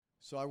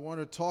So I want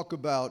to talk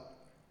about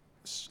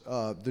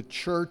the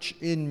church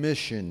in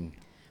mission.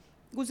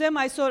 Գուզեմ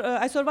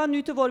այսօրվա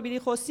նյութը որ բիդի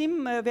խոսիմ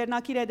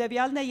վերնակիր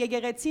հետևյալն է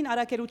եկեղեցին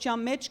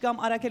արաքելության մեջ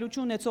կամ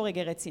արաքելություն ունեցող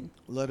եկեղեցին։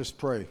 Let us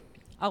pray.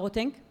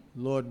 Աղոթենք։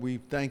 Lord, we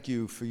thank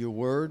you for your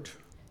word,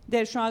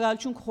 Դեր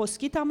շնորհակալություն քո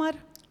խոսքիդ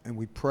համար and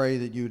we pray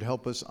that you'd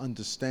help us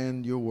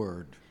understand your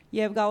word.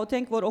 եւ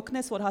գաղոթենք որ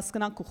օգնես որ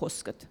հասկանանք քո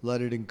խոսքդ։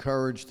 Let it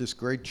encourage this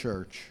great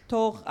church.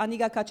 Թող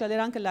անիգա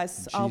կաչալերան կլաս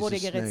ավոր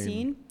Jesus'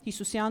 եկեղեցին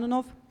Հիսուսի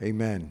անունով։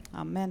 Amen.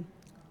 Ամեն։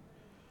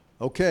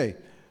 Okay,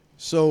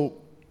 so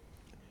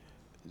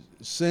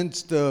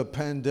since the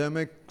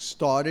pandemic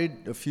started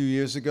a few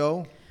years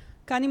ago,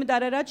 Քանի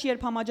մտար առաջ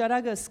երբ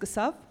համաճարակը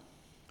սկսավ,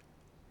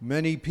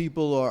 many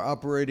people are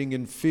operating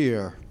in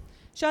fear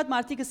շատ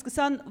մարդիկ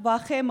սկսան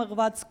վախե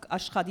մղված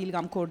աշխատել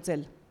կամ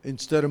կործել։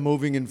 instead of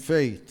moving in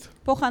faith,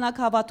 Փոխանակ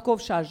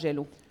հավատքով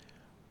շարժելու։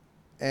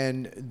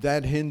 and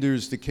that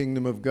hinders the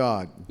kingdom of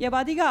God. Եվ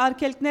ադիգա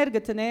արկելքներ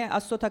գտնե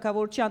Աստծո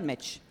թագավորության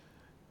մեջ։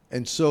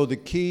 And so the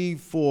key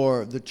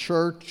for the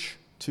church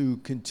to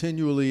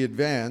continually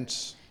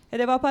advance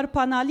Հետևաբար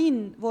բանալին,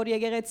 որ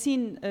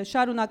եկեղեցին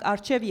շարունակ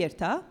արչև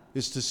երթա,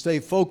 is to stay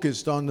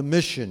focused on the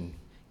mission.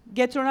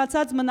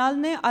 գետրոնացած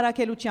մնալն է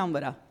արաքելության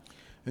վրա։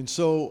 And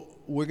so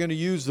we're going to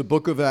use the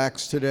book of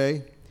Acts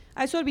today,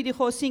 Այսօր պիտի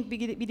խոսենք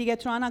պիտի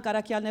գետրոնանանք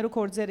արաքյալներու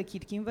կորձերը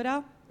քիրքին վրա,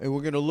 and we're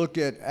going to look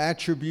at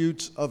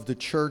attributes of the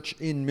church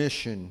in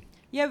mission.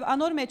 եւ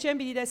անոր մեջ են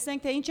պիտի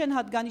տեսնենք թե ինչ են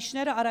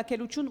հատկանիշները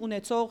արաքելություն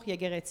ունեցող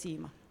եկեղեցի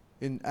հիմա։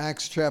 In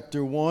Acts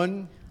chapter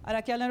 1,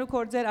 Արաքյալներու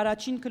կորձեր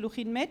առաջին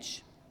գլուխին մեջ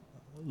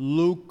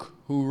Luke,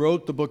 who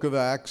wrote the book of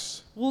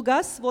Acts,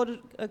 Ղուգաս, որ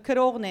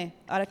քրողն է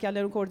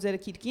արաքյալներու կորձերը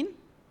քիրքին,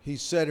 he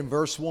said in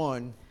verse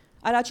 1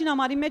 առաջին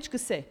ամարի մեջ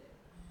գսե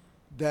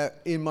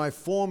that in my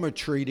former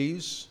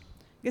treatise,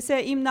 գսե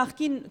իմ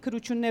նախկին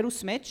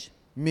քրություններուս մեջ,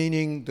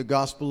 meaning the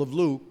Gospel of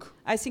Luke,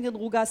 այսինքն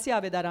Ղուգասի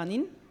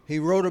ավետարանին, he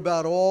wrote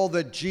about all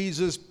that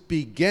Jesus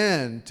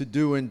began to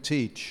do and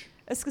teach.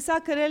 Սկսա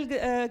գրել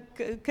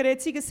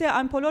քրեցի գսե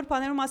այն բոլոր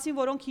բաներու մասին,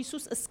 որոնք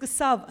Հիսուս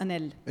սկսավ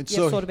անել And եւ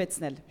so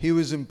սորվեցնել։ he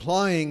was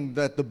implying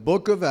that the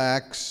book of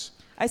Acts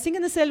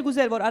Այսինքն ասել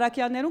գուզեր, որ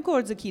արաքյալներուն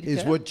կորձը is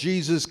քիրքը what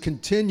Jesus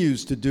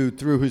continues to do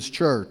through his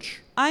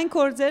church. այն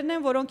կորձերն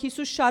են, որոնք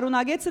Հիսուս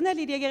շարունակեց անել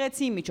իր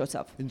եկեղեցիի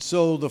միջոցով։ And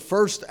so the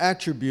first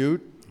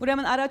attribute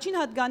Ուրեմն առաջին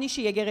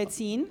հատկանիշը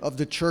եկեղեցին, of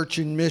the church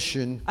in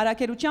mission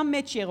արաքելության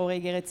մեջ եղող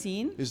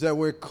եկեղեցին, is that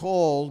we're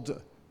called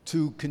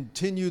to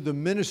continue the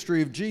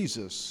ministry of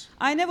Jesus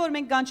այն է, որ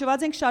մենք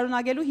կանչված ենք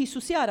շարունակելու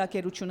Հիսուսի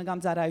արաքելությունը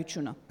կամ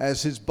ծառայությունը։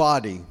 as his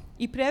body.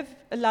 Իբրև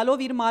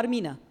լալով իր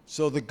մարմինը։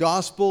 So the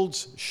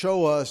Gospels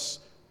show us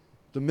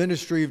the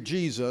ministry of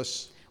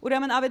Jesus,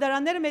 Ուրեմն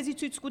ավետարանները մեզի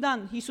ցույց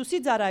կտան Հիսուսի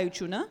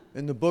ծառայությունը,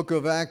 and the book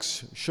of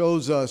Acts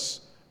shows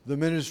us the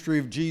ministry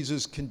of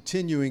Jesus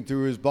continuing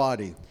through his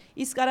body.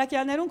 իսկ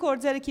արաքյալներուն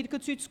կորձերը քիրքը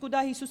ցույց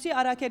կտա Հիսուսի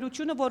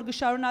արաքելությունը, որ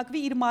գշարունակվի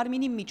իր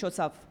մարմինի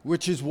միջոցով։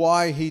 Which is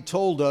why he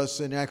told us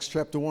in Acts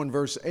chapter 1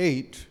 verse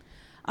 8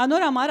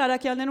 Անոր համար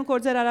արաքյալներուն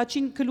կորձեր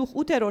առաջին գլուխ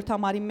 8-րդ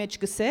համարի մեջ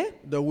գսե,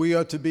 that we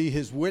are to be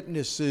his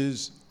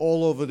witnesses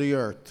all over the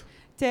earth.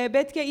 թե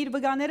պետք է իր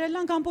վկաները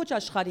լան ամբողջ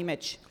աշխարհի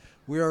մեջ։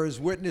 We are his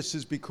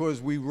witnesses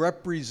because we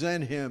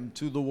represent him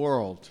to the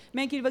world.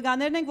 Մենք իր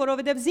վկաներն ենք,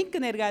 որովհետև զինք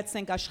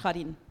կներկայացնենք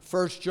աշխարհին։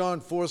 1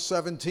 John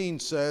 4:17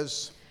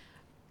 says,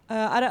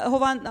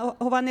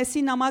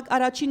 Հովանեսի նամակ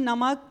առաջին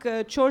նամակ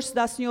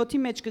 4:17-ի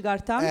մեջ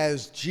կգարտամ,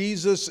 as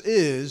Jesus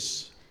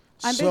is,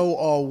 so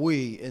are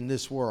we in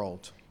this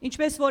world.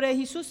 ինչպես որ է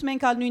Հիսուս,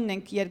 մենք ալ նույնն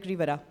ենք երկրի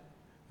վրա։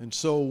 And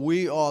so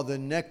we are the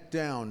neck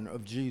down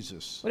of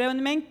Jesus.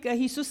 Ուրեմն մենք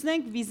Հիսուսն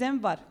ենք վիզեն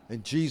վար,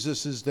 And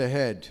Jesus is the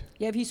head.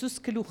 եւ Հիսուս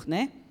գլուխն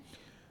է։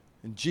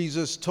 And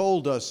Jesus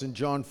told us in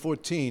John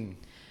 14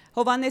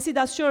 Հովանեսի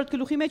 14-րդ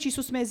գլուխի մեջ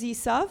Հիսուս մեզի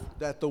իսավ,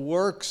 that the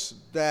works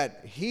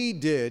that he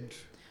did,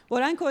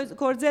 որ այն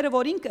կորձերը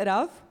որին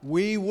կրավ,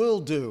 we will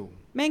do.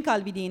 մենք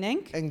ալ պիտի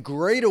ինենք, And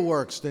greater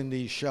works than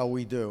these shall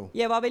we do,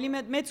 եւ ավելի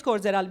մեծ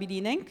կորձեր ալ պիտի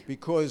ինենք,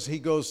 because he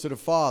goes to the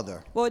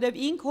Father. որովհետև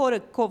ինք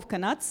հորը կով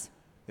կնած։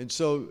 And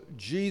so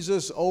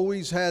Jesus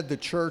always had the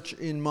church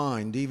in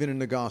mind, even in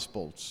the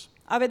Gospels.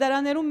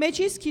 Ավետարաններում մեջ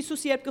իսկ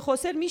Հիսուս երբ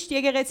կխոսեր միշտ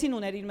եկեղեցին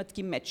ուներ իր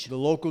մտքի մեջ։ The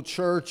local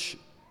church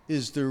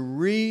is the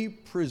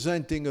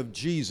representing of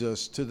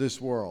Jesus to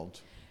this world.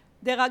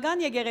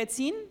 Դեղական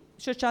եկեղեցին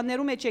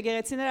շրջաններում մեջ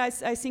եկեղեցիները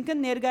այսինքն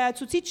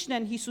ներկայացուցիչն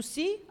են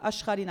Հիսուսի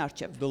աշխարհին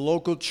արչև։ The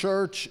local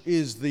church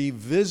is the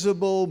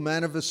visible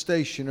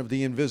manifestation of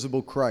the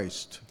invisible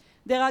Christ.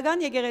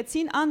 Դեղական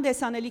եկեղեցին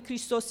անդեսանելի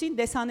Քրիստոսին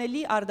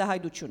դեսանելի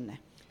արդահայտությունն է։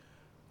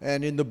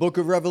 And in the book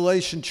of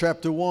Revelation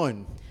chapter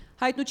 1,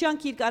 Հայտնության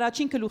գիրք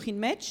առաջին գլուխին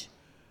մեջ,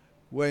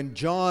 when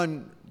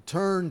John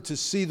turned to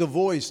see the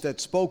voice that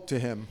spoke to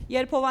him,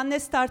 երբ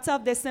Հովանես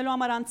դարձավ տեսնելու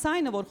համար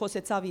անցայինը, որ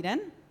խոսեցավ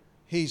իրեն,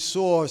 he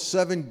saw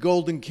 7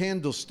 golden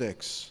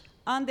candlesticks.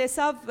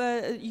 անդեսավ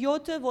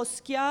 7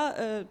 ոսկյա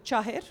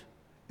չահեր,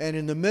 And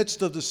in the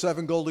midst of the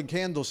 7 golden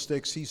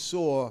candlesticks, he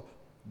saw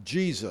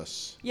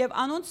Jesus. եւ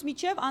անոնց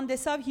միջև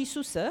անդեսավ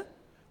Հիսուսը,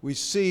 We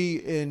see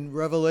in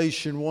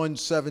Revelation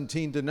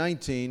 1:17 to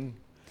 19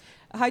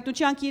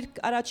 Հայտնության գիրք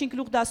առաջին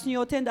գլուխ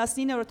 17-ին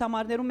 19-րդ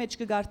համարներում մեջ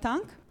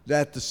կգարտանք,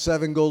 that the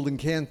seven golden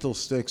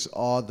candlesticks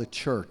are the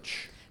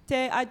church.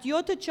 թե այդ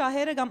 7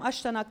 ճահերը կամ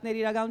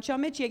աշտանակները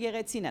իրականության մեջ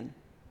եկեղեցին են։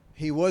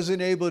 He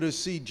wasn't able to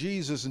see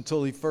Jesus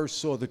until he first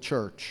saw the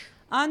church.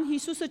 Ան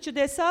Հիսուսը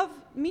չտեսավ,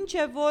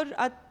 մինչև որ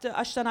այդ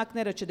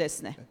աշտանակները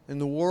չտեսնե։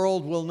 And the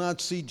world will not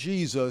see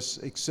Jesus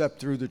except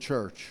through the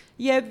church.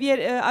 Եվ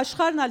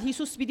աշխարհն ալ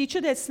Հիսուս պիտի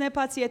չտեսնե,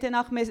 բացի եթե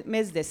նախ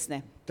մեզ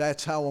տեսնե։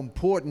 That's how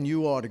important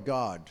you are to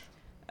God.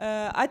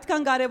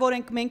 Այդքան կարևոր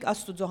ենք մենք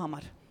Աստուծո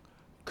համար։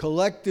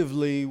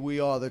 Collectively, we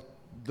are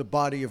the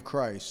body of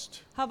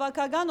Christ.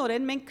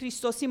 Հավաքականորեն մենք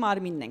Քրիստոսի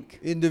մարմինն ենք։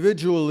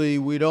 Individually,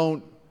 we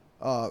don't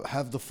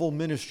have the full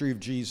ministry of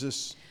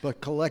Jesus,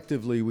 but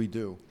collectively we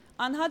do.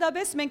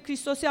 Անհատապես մենք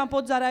Քրիստոսի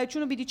ամբողջ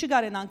ծառայությունը պիտի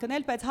չգարեն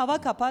անքնել, բայց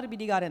հավաքապար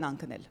պիտի գարեն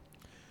անքնել։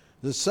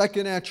 The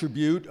second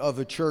attribute of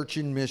a church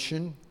in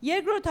mission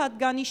Երկրորդ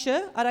հատկանիշը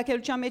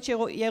առաքելության մեջ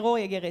եղող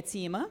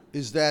եկեղեցիը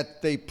is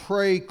that they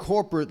pray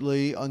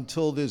corporately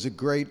until there's a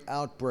great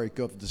outbreak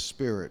of the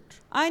Spirit.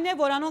 այն է,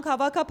 որ անոնք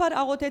հավաքապար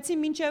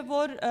աղոթեցին մինչև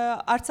որ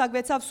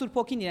արձակվեցավ Սուրբ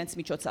Հոգին իրենց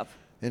միջոցով։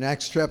 In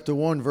Acts chapter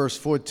 1, verse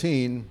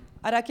 14,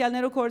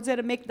 Առաքյալներու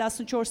կորձերը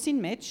 1:14-ին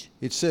մեջ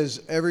it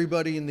says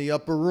everybody in the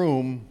upper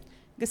room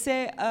գսե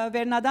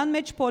վերնադան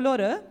մեջ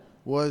բոլորը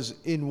was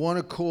in one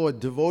accord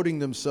devoting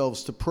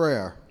themselves to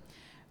prayer.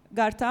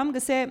 գարտամ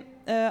գսե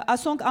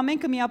ասոնք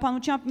ամենքը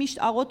միապանությամբ միշտ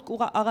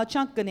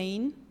աղաչանք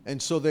գնեին And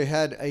so they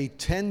had a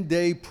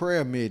 10-day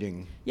prayer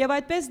meeting. եւ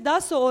այդպես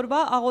 10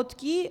 օրվա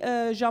աղոթքի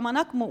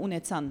ժամանակ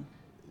ունեցան։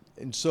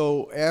 And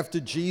so after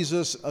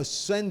Jesus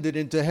ascended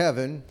into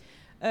heaven,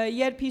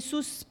 Երբ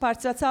Հիսուս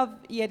բարձրացավ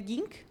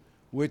երկինք,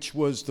 which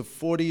was the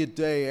 40th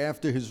day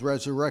after his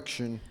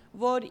resurrection,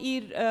 որ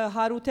իր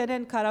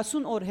հարութենեն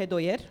 40 օր հետո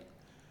էր,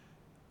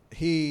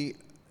 he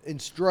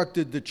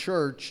instructed the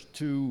church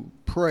to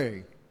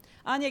pray.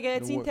 ան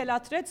եկեղեցին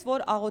թելադրեց,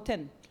 որ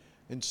աղոթեն։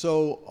 And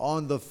so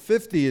on the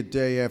 50th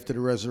day after the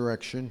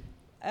resurrection,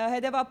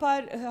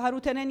 Հետևաբար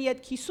հարութենեն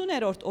իդ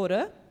 50-րդ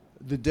օրը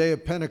the day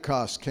of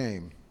Pentecost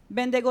came.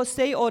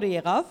 Բենդեգոստեի օրը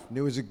եղավ, And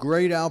there was a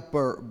great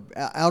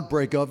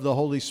outbreak of the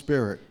Holy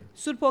Spirit.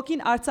 Սուրբ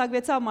Հոգին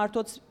արձակվեցավ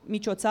մարդոց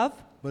միջոցով,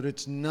 But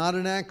it's not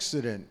an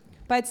accident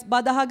բայց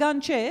բադահական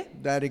չէ,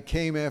 that it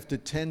came after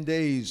 10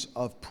 days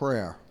of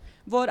prayer.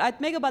 որ այդ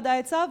մեկը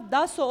բադայեցավ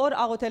 10 օր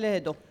աղոթել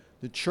հետո։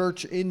 The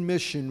church in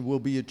mission will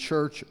be a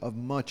church of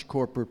much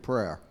corporate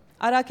prayer.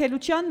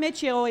 Առաքելության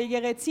մեջ եղող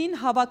եկեղեցին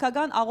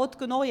հավաքական աղոթ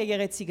կնող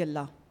եկեղեցի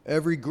գլա։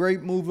 Every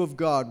great move of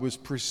God was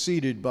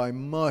preceded by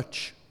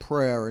much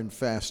prayer and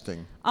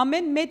fasting.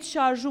 Ամեն մեծ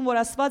շարժում, որ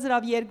Աստված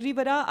դրավ երկրի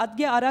վրա,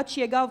 ադգե առաջ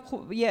եկավ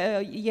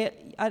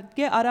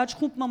ադգե առաջ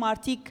խումբ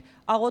մարդիկ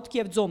աղոթք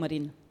եւ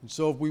ձոմերին։ And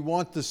so if we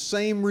want the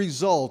same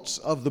results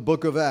of the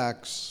book of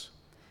Acts,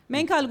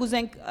 Մենք ալ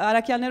գուզենք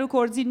առաքյալներու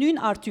կորձի նույն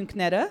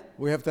արդյունքները,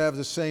 we have to have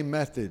the same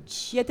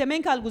methods. եթե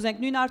մենք ալ գուզենք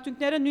նույն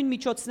արդյունքները, նույն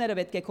միջոցները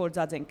պետք է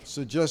կործածենք։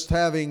 So just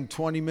having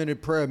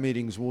 20-minute prayer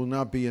meetings will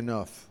not be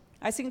enough.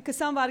 Այսինքն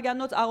 20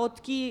 վայրկյանոց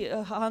աղոթքի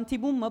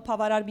հանդիպումը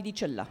բավարար պիտի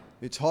չլա։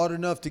 It's hard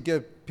enough to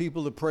get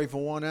people to pray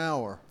for 1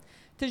 hour.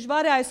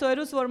 Դժվար է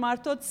այսօրս որ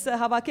մարդոց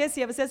հավաքես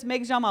եւ ասես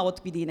 1 ժամ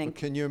աղոթք պիտի But ինենք։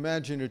 can you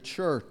imagine a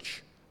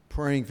church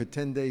praying for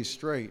 10 days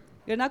straight?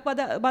 Երնակ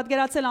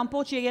պատկերացել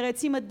ամբողջ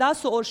եկեղեցիմը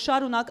 10 օր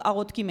շարունակ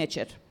աղոթքի մեջ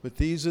էր։ But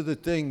these are the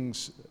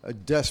things a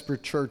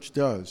desperate church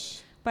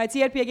does. Բայց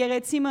երբ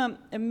եկեղեցիմը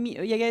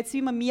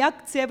միակ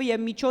ծևը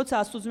եւ միջոցը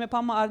աստուծո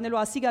մեպամը առնելու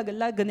ասիգա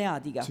գլա գնե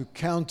ադիգա, To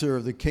counter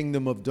the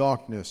kingdom of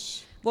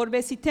darkness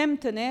որբեսի թեմ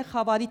տնե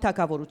խավարի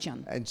թակավորության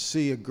and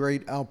see a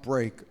great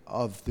outbreak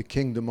of the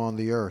kingdom on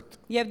the earth.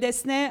 եւ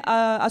դեսնե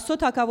աստծո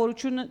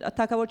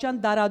թակավորության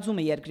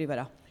դարաձումը երկրի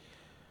վրա։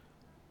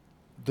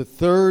 The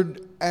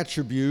third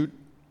attribute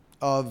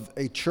of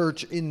a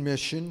church in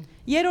mission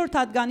Երրորդ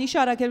հատկանիշը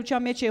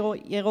առաքելության մեջ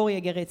եղող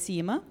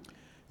եկեղեցիը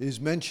is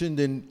mentioned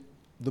in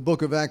the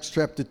book of Acts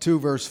chapter 2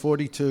 verse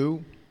 42.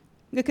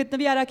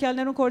 գտնվի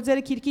առաքյալներուն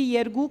կորձերը քիրքի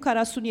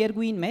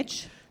 2:42-ին մեջ։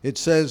 It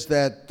says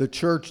that the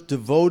church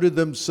devoted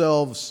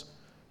themselves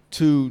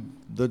to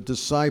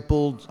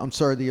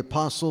the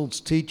apostles'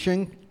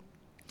 teaching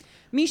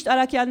Միշտ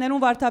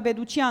առաքյալներուն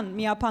վարդապետության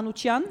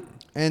միապանության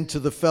and to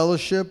the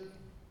fellowship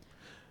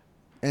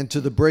and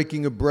to the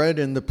breaking of bread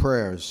and the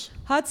prayers.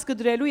 հաց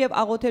կդրելու եւ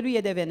աղոթելու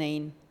յետևեն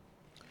էին։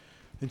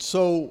 And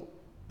so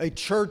a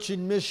church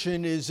in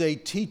mission is a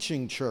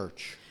teaching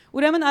church.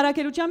 Ուրեմն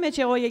առաքելության մեջ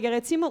եղող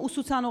եկեղեցիմը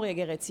ուսուցանող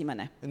եկեղեցիմն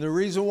է։ And the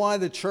reason why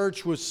the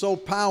church was so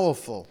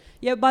powerful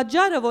Եվ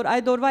բաժարը որ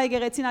այդ օրվա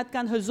եկեղեցին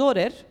այդքան հզոր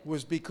էր,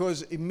 was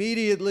because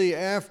immediately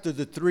after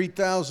the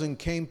 3,000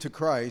 came to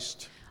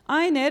Christ,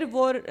 այն էր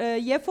որ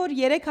երբ որ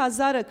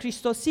 3000-ը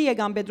Քրիստոսի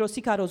եկան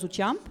Պետրոսի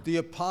քարոզությամբ, the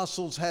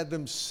apostles had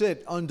them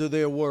sit under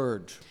their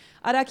word.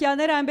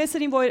 առաքյալները այնպես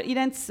էին որ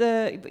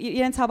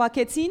իրենց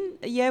հավաքեցին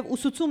եւ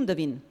ուսուցում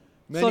տվին,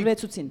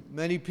 սորվեցուցին։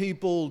 Many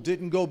people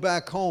didn't go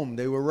back home,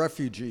 they were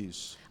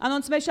refugees.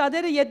 Անոնց մեջ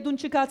շատերը յետ դուն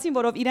չկացին,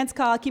 որով իրենց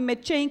քաղաքի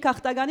մեջ չէին,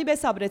 քաղաքտագանի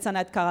պես ապրեցան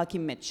այդ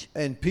քաղաքի մեջ։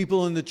 And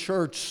people in the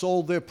church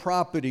sold their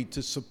property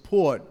to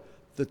support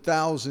the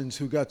thousands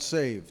who got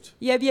saved.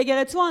 Եվ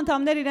եկեղեցու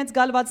անդամներ իրենց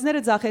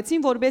գալվածները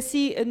ձախեցին,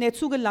 որբեսի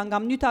նեցուգը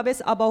լանգամ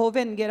նյութաբես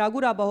աբահովեն,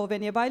 գերագուր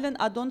աբահովեն եւ այլն,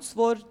 ադոնց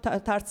որ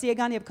դարձի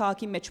եկան եւ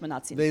քաղաքի մեջ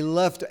մնացին։ They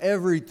left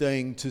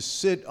everything to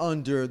sit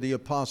under the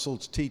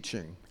apostles'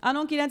 teaching.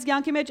 Անոնք իրենց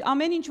կյանքի մեջ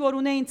ամեն ինչ որ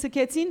ունեին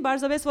ցկեցին,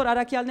 բարձրապես որ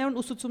արաքյալներուն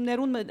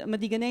ուսուցումներուն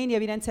մդիգնեին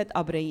եւ իրենց հետ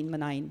ապրեին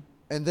մնային։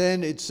 And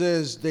then it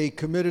says they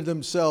committed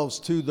themselves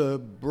to the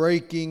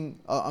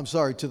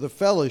to the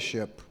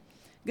fellowship.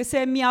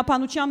 Գսե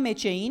միապանության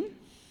մեջ էին,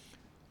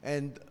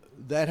 And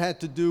that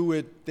had to do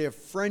with their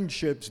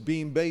friendships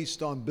being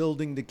based on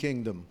building the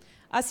kingdom.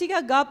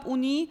 ասիկա գապ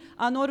ունի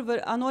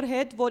անոր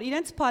հետ, որ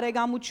իրենց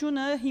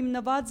բարեկամությունը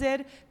հիմնված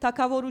էր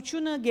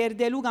թակավորությունը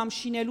գերդելու կամ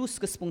շինելու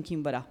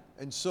սկզբունքին վրա։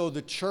 And so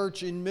the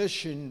church in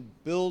mission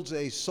builds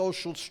a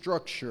social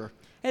structure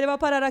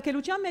Հետևաբար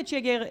արաքելության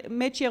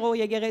մեջ եղող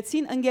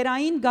եկեղեցին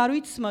ընկերային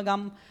գառույցը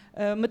կամ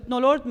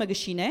մթնոլորտ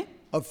մգշին է,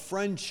 of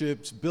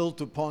friendships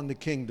built upon the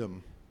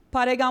kingdom.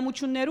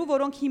 բարեկամություններով,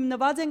 որոնք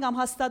հիմնված են կամ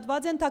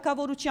հաստատված են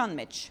թակավորության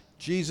մեջ։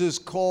 Jesus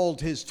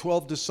called his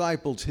 12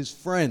 disciples his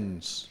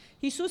friends.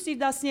 Հիսուս իր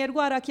 12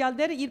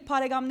 առաքյալները իր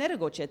բարեկամները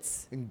գոչեց։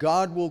 And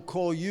God will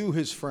call you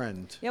his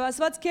friend Եվ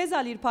ասված քեզ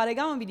ալ իր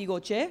բարեկամը պիտի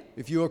գոչե,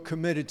 if you are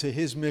committed to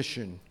his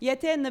mission.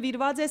 եթե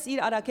նվիրված ես իր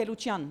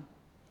առաքելության։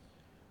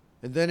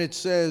 And then it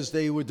says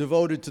they were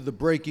devoted to the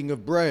breaking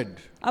of bread.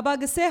 Աբա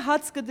գսե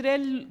հաց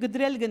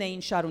գդրել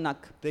գնեին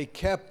շարունակ։ They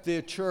kept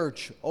their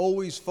church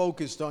always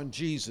focused on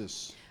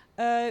Jesus.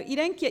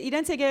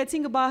 Իրենց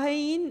եկեղեցին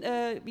գբահեին,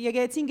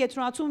 եկեղեցին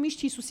գետրոնացում միշտ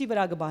Հիսուսի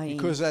վրա գբահեին։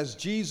 Because as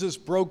Jesus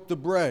broke the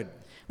bread,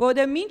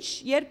 Որովհետև մինչ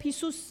երբ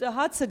Հիսուս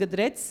հացը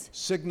գդրեց,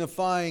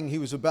 signifying he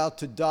was about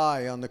to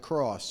die on the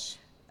cross,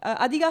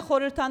 ադիգա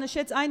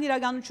խորհրդանշեց այն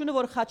իրականությունը,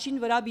 որ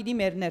խաչին վրա պիտի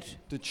մեռներ։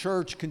 the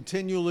church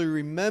continually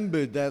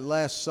remembered that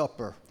Last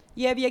Supper.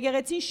 Եւ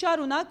եկեղեցին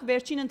շարունակ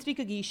վերջին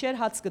ընթրիկը գիշեր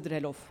հաց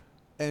գդրելով։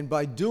 And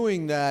by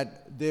doing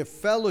that, their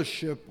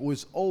fellowship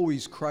was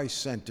always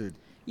Christ-centered.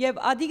 Եվ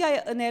ադիգա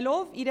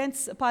ընելով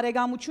իրենց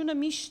բարեկամությունը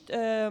միշտ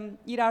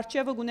իր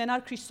արչեւը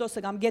գունենար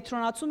Քրիստոսը կամ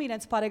գետրոնացում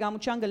իրենց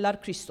բարեկամության գլար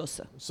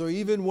Քրիստոսը։ So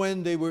even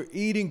when they were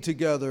eating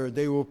together,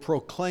 they were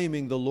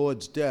proclaiming the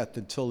Lord's death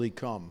until he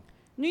come.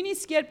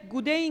 Նույնիսկ երբ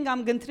գուդեին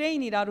կամ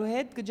գընտրեին իրարու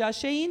հետ,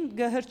 գջաշեին,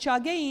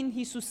 գհրճագեին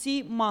Հիսուսի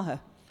մահը։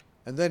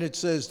 And then it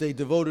says they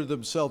devoted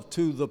themselves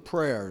to the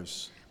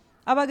prayers.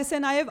 Աբա գսե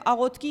նաև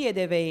աղոթքի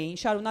յետևեին,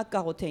 շարունակ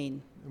կաղոթեին։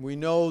 And we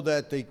know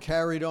that they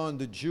carried on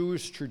the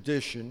Jewish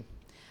tradition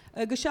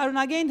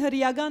Գշարունակեին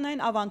հրյական այն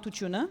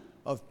ավանդությունը,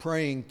 of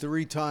praying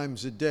 3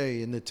 times a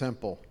day in the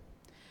temple.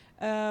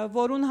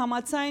 որուն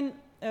համացայն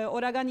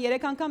օրական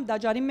 3 անգամ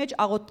դաջարի մեջ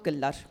աղոթք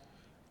կլար։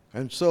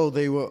 And so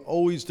they were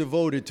always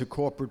devoted to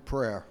corporate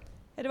prayer.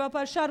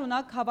 Հետևաբար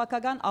շարունակ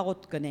հավաքական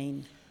աղոթք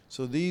կնեին։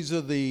 So these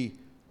are the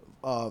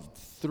 4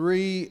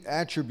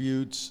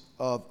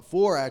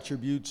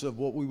 attributes of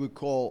what we would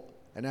call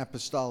an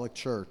apostolic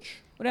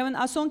church. Ուրեմն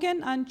ասոնք են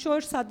այն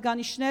 4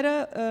 հատկանիշները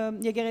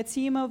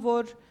եկեղեցիը,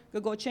 որ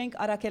կգոչենք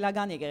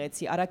արաքելական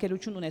եկեղեցի,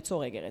 արաքելություն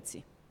ունեցող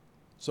եկեղեցի։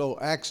 So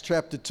Acts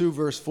chapter 2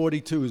 verse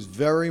 42 is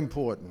very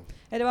important.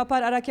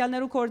 Հետևաբար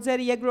արաքյալներու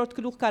կորձերը 2-րդ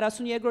գլուխ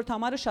 42-րդ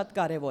համարը շատ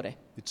կարևոր է։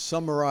 It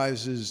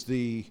summarizes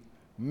the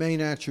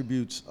main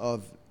attributes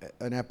of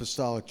an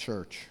apostolic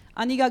church.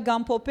 Անիգա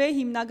գամփոփե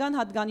հիմնական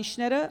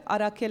հատկանիշները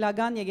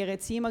արաքելական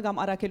եկեղեցիը կամ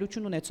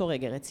արաքելություն ունեցող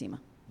եկեղեցիը։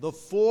 The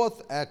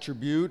 4th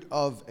attribute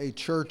of a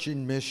church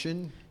in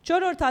mission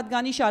 4-րդ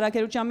հատկանիշը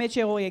արաքելության մեջ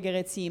եղող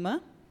եկեղեցիը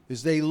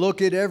is they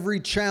look at every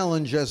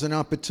challenge as an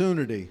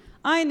opportunity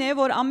այն է,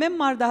 որ ամեն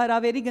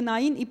մարդահրավերի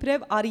գնային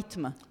իբրև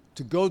արիթմը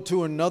to go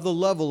to another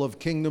level of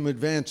kingdom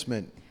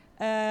advancement.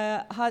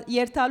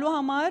 երթալու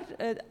համար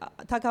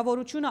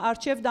թակավորությունը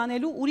արչև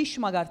դանելու ուրիշ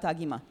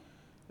մագարտագիմը։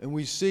 And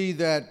we see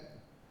that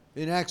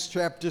in Acts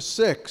chapter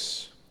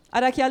 6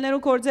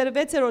 Արաքյալներու կորձերը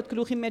 6-րդ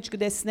գլուխի մեջ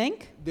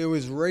կտեսնենք, there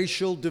was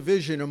racial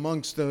division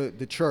amongst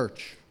the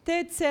church.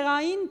 թե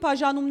ցեղային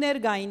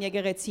բաժանումներ կային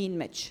եկեղեցին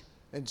մեջ։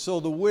 And so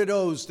the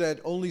widows that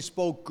only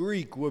spoke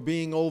Greek were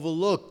being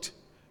overlooked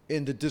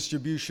in the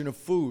distribution of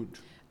food.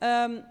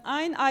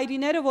 Այն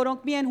այրիները,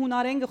 որոնք միայն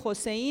հունարեն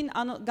գխոսեին,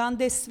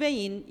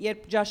 գանդեսվեին,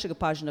 երբ ջաշը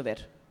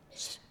կբաժնվեր։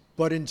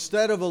 But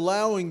instead of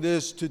allowing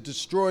this to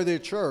destroy their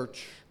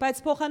church,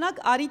 Բայց փոխանակ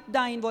արիտ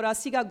դային, որ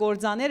ասիգա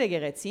գործաներ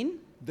եկեղեցին,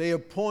 they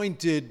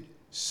appointed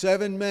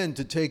 7 men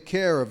to take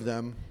care of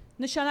them.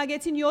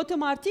 նշանակեցին 7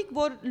 մարդիկ,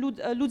 որ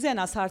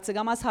լուծեն աս հարցը,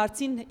 կամ աս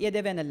հարցին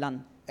յետևեն լան։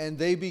 And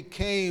they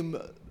became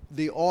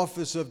the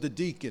office of the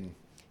deacon.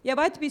 Եվ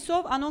այդ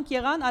պիսով անոնք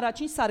եղան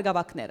առաջին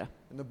սարգավակները։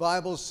 And the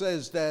Bible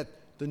says that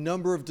the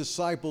number of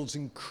disciples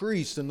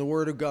increased and the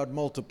word of God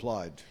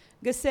multiplied.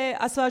 Գսե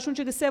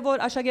Աստվածաշունչը գսե,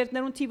 որ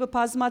աշակերտներուն թիվը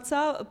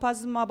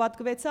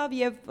բազմաբատկվեցավ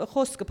եւ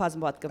խոսքը As a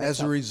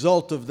բազմաբատկվեցավ։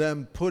 result of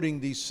them putting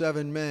these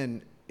 7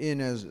 men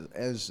in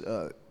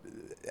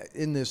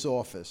in this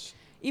office.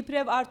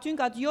 Իբրև արդյունք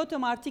այդ 7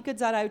 մարդիկը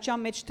ծառայության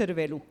մեջ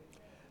թրվելու։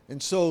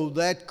 And so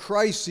that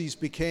crisis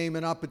became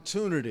an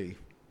opportunity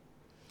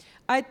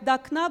Այդ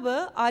դակնաբը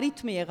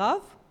արիթմը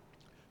եղավ,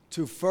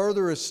 to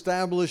further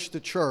establish the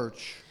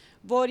church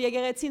որ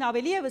եկեղեցին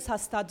ավելի եւս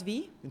հաստատվի,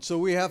 And so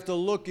we have to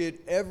look at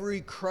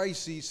every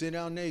crisis in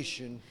our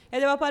nation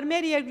հետեւաբար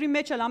մեր երկրի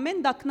մեջ էլ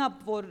ամեն դակնապ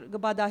որ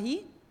գբադահի,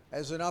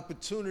 as an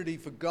opportunity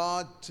for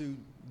God to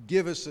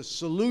give us a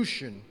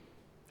solution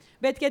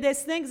պետք է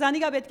տեսնենք,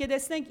 զանիկա պետք է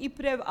տեսնենք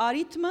իբրև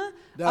արիթմը,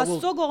 That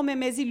will- Աստծո կողմէ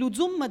մեզի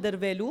լուծումը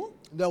դրվելու,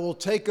 that will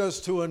take us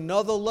to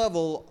another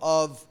level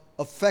of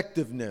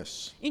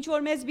effectiveness. ինչ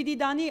որ մեզ պիտի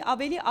դանի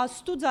ավելի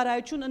աստու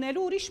ծառայություն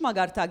ունելու ուրիշ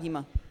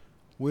մագարտագիմը։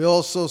 We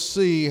also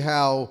see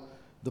how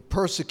the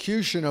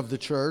persecution of the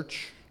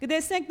church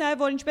Կտեսնենք նաև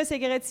որ ինչպես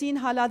եկեղեցին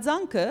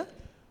հալածանքը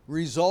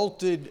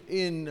resulted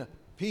in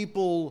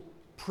people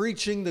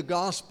preaching the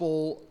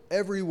gospel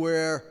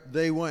everywhere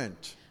they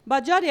went.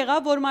 բաժար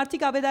եղավ որ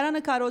մարդիկ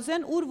ավետարանը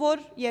կարոզեն ուր որ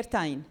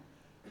երթային։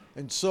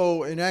 And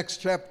so in Acts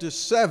chapter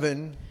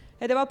 7,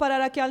 Հետևաբար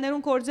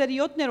Արաքյալներուն կորձերի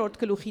 7-րդ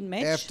գլուխին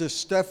մեջ after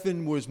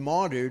Stephen was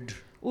martyred,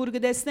 ուր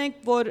գտեսնենք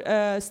որ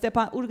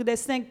ուր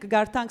գտեսնենք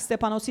գարտանք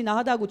Ստեփանոսի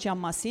նահատակության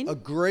մասին a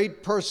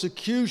great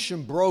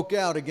persecution broke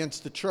out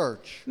against the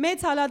church.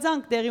 մեծ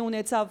հալածանք տեղի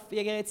ունեցավ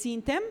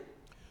եկեղեցին թեմ,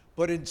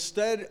 But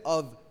instead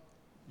of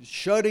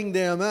shutting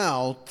them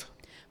out,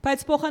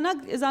 բայց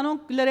փոխանակ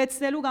զանոնք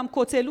լրացնելու կամ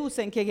կոչելու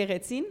սենք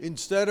եկեղեցին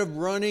instead of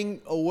running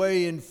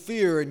away in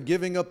fear and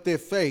giving up their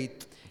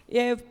faith,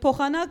 եւ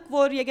փոխանակ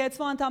որ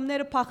եկեղեցու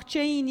անդամները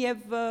փախչեին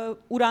եւ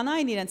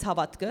ուրանային իրենց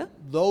հավատքը,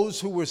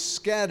 those who were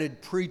scattered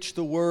preached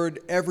the word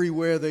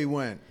everywhere they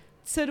went.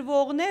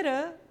 ծրվողները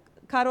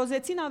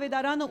կարոզեցին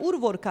ավետարանը ուր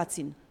որ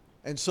կացին։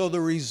 And so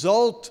the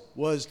result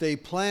was they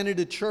planted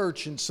a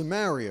church in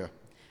Samaria.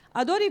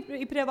 Ադոր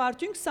իբրև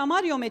արդյունք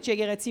Սամարիո մեջ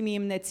եկեղեցի մի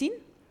իմնեցին,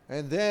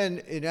 And then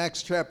in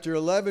Acts chapter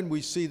 11,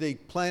 we see they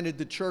planted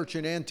the church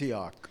in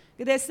Antioch.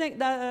 գտեսնենք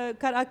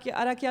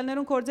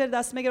Արաքյալներուն կորձեր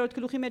 11-րդ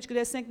գլուխի մեջ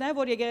գտեսնենք նաև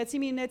որ եկեղեցի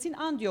մի իմնեցին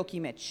Անդիոքի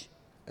մեջ։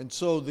 And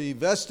so the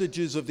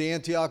vestiges of the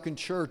Antiochian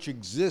church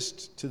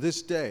exist to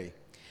this day.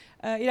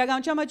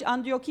 Իրականության մեջ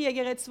Անդիոքի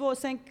եկեղեցու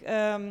ասենք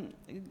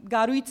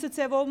գարույցը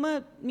ծևոմը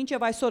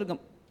մինչև այսօր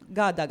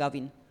գա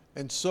դակավին։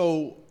 And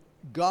so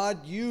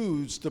God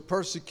used the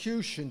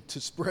persecution to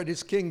spread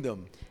his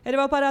kingdom.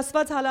 Հետևաբար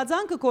Աստված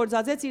հալածանքը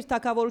կործածեց իր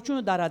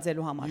թակավորությունը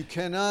դարածելու համար։ You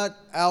cannot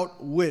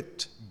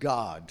outwit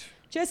God.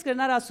 Չես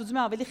կրնար Աստծո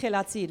ավելի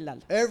խելացի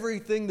իլալ։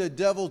 Everything the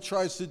devil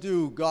tries to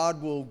do,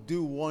 God will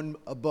do one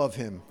above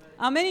him.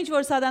 Ամեն ինչ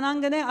որ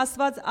Սատանան գնե,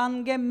 Աստված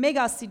անգե մեկ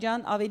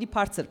աստիճան ավելի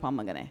բարձր բան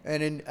գնե։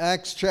 And in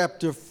Acts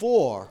chapter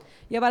 4,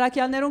 Եվ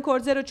Արաքյալներուն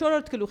կորձերը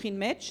 4-րդ գլուխին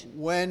մեջ,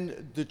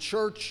 when the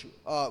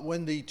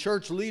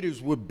church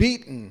leaders were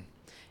beaten,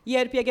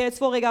 երբ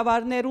եկեղեցու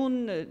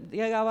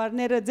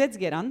ղեկավարները ձեծ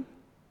գերան,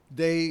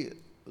 they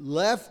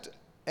left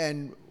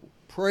and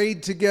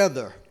prayed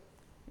together.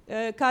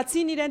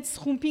 կացին իրենց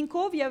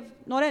խումբինքով եւ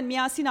նորեն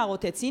միասին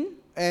աղոթեցին,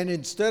 And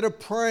instead of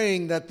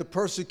praying that the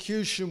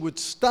persecution would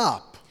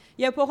stop,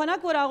 եւ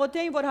փոխանակ որ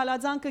աղոթեին որ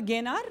հալածանքը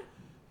գենար,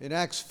 in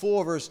Acts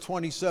 4, verse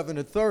 27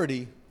 to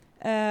 30,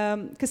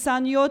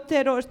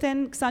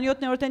 27-րդն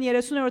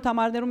 30-րդ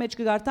համարներում մեջ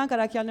կգարտանք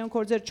Արաքյալներուն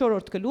կորձեր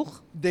 4-րդ գլուխ,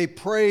 they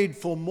prayed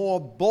for more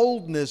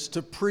boldness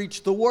to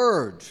preach the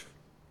word.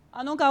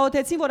 անոնք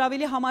աղոթեցին որ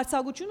ավելի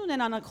համարձակություն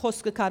ունենան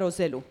խոսքը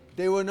կարոզելու։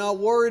 They were not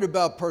worried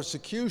about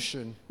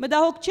persecution.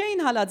 Մտահոգ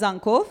չէին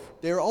հալածանքով,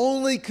 Their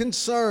only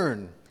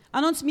concern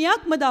անոնց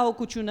միակ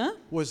մտահոգությունը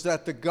was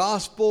that the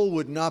gospel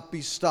would not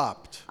be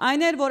stopped.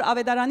 այն էր որ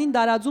ավետարանին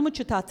դարածումը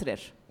չթատրեր։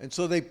 And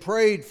so they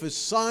prayed for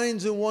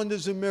signs and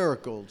wonders and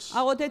miracles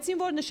Աղոթեցին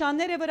որ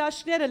նշանները եւ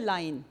հրաշքները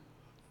լային,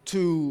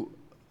 to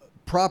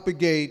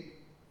propagate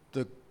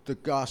the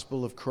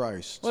gospel of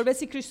Christ.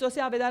 որովհետեւ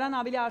Քրիստոսի ավետարան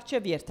ավելի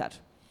արժեվ երթար։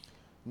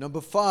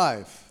 Number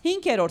 5,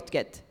 5-րդ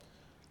կետ։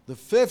 the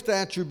fifth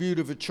attribute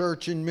of a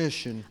church in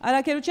mission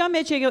Արաքելության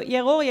մեջ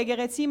եղող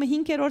եկեղեցի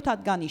 5-րդ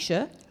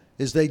հատկանիշը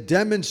is they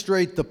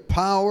demonstrate the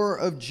power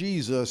of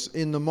Jesus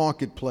in the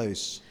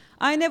marketplace.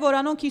 այն է որ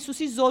անոնք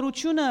Հիսուսի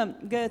զորությունը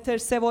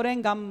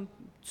գտերսևորեն կամ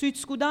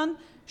ցույց կտան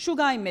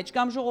շուգայի մեջ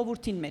կամ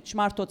ժողովրդին մեջ,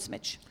 մարդոց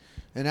մեջ։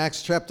 In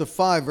Acts chapter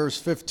 5, verse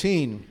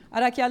 15,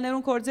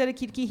 Արաքյալներուն կորձերը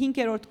քիրքի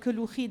 5-րդ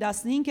գլուխի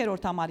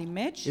 15-րդ համարի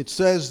մեջ it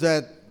says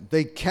that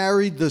they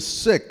carried the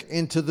sick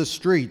into the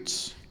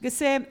streets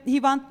գսե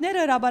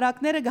հիվանդները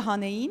հրաբարակները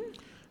գհանեին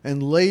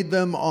and laid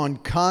them on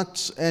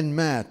cots and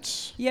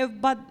mats, եւ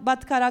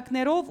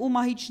բատկարակներով ու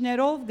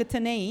մահիճներով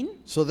գտնեին,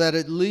 so that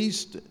at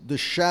least the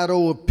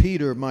shadow of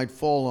Peter might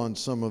fall on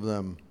some of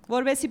them.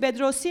 որովհետեւ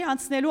Պետրոսի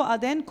անցնելու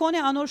ադեն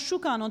կոնե անոր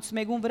շուկը անոնց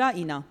մեգուն վրա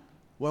ինա։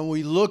 When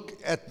we look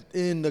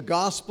in the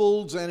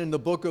Gospels and in the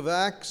book of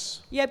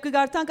Acts, Երբ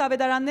կգարտանք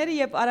ավետարանները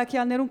եւ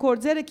Արաքյալներուն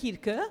կորձերը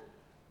քիրքը,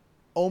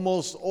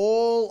 almost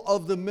all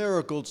of the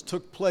miracles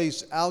took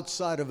place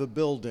outside of a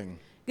building.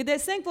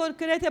 գտեսենք որ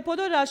գրեթե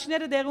բոլոր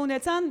աշները դեղ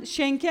ունեցան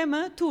շենքեմը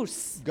դուրս։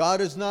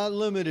 God is not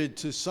limited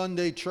to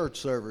Sunday church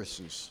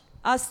services.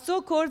 Աստծո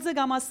կորձը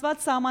կամ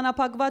Աստված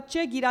սահմանափակված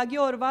չէ գիրագի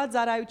օրվա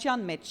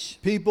ծառայության մեջ։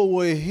 People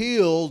were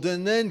healed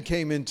and then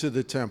came into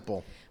the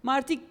temple.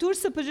 Մարդիկ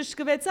դուրսը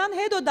բժշկվեցան,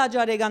 հետո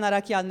դաջարեգան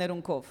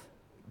Արաքյալներունքով։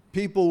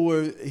 People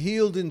were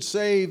healed and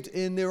saved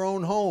in their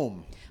own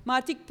home.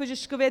 Մարդիկ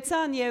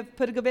բժշկվեցան եւ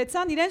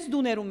փրկվեցան իրենց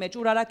դուներում մեջ,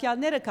 ուր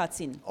առաքյալները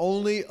կացին։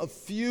 Only a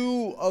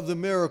few of the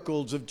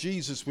miracles of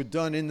Jesus were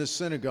done in the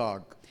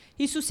synagogue.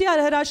 Հիսուսի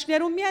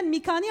հրաշքներում միայն մի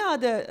քանի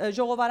հատ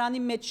ժողովարանի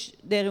մեջ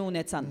դեղի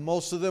ունեցան։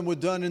 Most of them were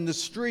done in the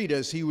street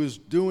as he was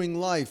doing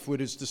life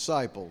with his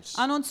disciples.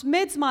 Անոնց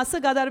մեծ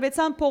մասը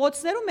գդարվեցան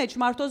փողոցներում մեջ,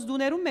 մարդոց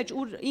դուներում մեջ,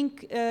 ուր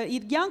ինք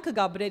իր կյանքը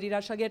գաբրեր իր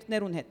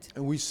աշակերտներուն հետ։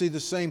 And we see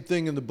the same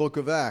thing in the book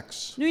of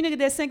Acts. Նույնը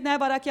կտեսնենք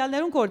նաև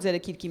առաքյալներուն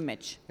կորձերը քիրքի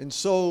մեջ։ And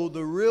so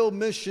the real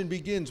mission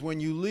begins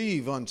when you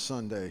leave on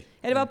Sunday.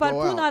 and Երբապար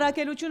go փուն out.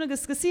 առաքելությունը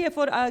կսկսի, երբ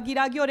որ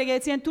գիրագի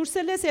օրեգեցին դուրս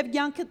ելես եւ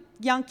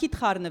կյանքիդ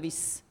խառնվիս։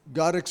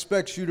 God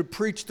expects you to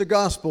preach the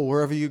gospel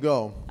wherever you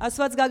go,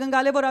 Աստված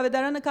գագնգալե որ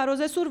ավետարանը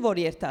կարոզես ուր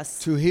որ երթաս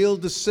to heal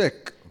the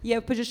sick,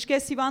 եւ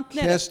բժշկես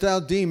հիվանդները, cast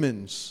out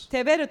demons,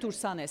 թևերը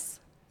դուրս անես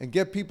and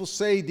get people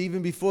saved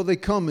even before they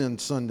come on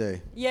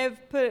Sunday. եւ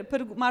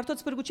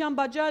մարդոց փրկության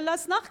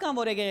բաժալած նախքան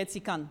որ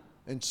եկեղեցի կան։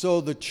 And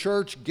so the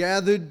church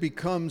gathered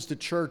becomes the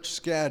church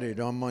scattered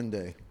on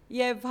Monday.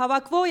 Եվ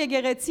հավաքվող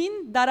եկեղեցին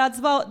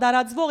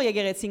դարածվող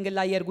եկեղեցին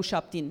գլա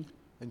երկուշաբթին։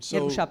 And so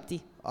Երկուշաբթի։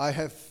 I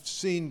have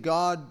seen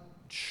God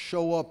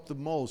show up the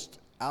most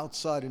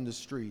outside in the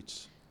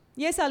streets.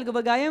 Ես ալ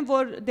գվգայեմ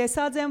որ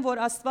դեսած եմ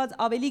որ Աստված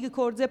ավելի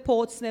կկործե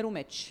փողոցներու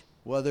մեջ։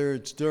 Whether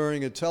it's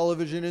during a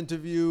television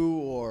interview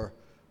or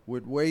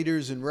with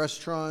waiters in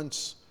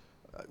restaurants,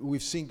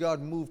 we've seen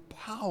God move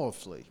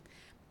powerfully.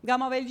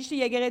 Գամ ավելի ճիշտ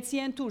եկեղեցի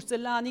են դուրս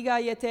լանիգա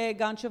եթե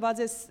գանչված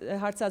ես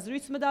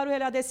հարցազրույց մդարու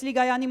հելադեսլի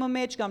գայանի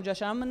մեջ կամ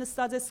ջաշարանը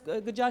նստած ես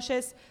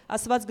գջաշես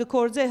Աստված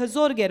կկործե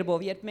հզոր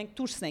գերբով երբ մենք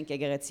դուրս ենք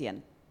եկեղեցի են։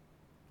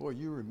 Boy,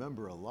 you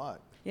remember a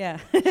lot. Yeah,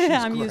 She's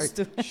I'm great. used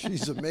to.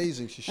 She's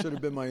amazing. She should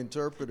have been my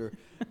interpreter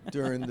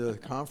during the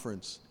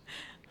conference.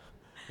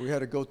 We had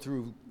to go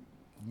through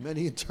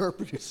many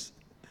interpreters.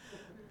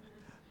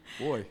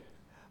 Boy.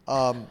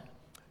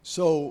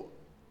 So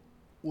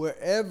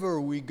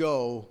wherever we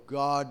go,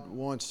 God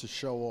wants to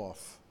show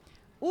off.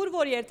 Ուր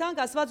որ երթանք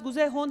Աստված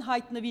գուզե հոն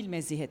հայտնվիլ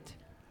մեզի հետ։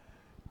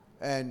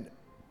 And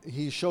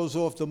he shows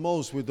off the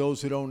most with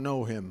those who don't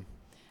know him.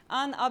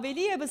 Ան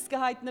ավելի եւս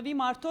կհայտնվի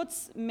մարդոց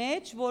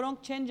մեջ,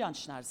 որոնք չեն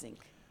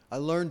ճանչնարզինք։ I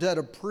learned how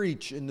to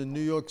preach in the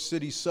New York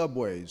City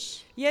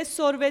subways. Ես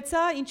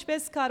սորվեցա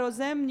ինչպես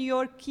կարոզեմ Նյու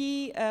Յորքի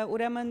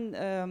ուրեմն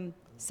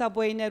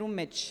սաբվեյներում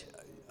մեջ։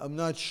 I'm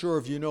not sure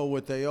if you know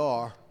what they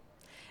are,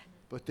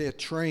 but they're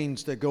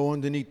trains that go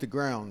underneath the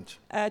ground.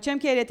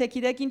 Չեմ քեր եթե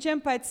գիտեք ինչ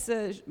եմ, բայց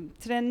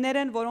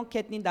տրեններ են, որոնք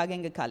քետնին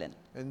դագեն գկալեն։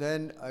 And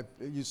then I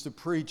used to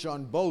preach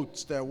on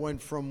boats that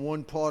went from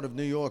one part of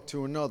New York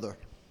to another.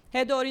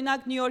 Հետո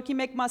օրինակ Նյու Յորքի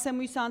մեկ մասը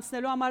մյուս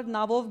անցնելու համար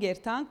նավով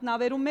գերտանք,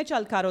 նավերում մեջ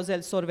ալ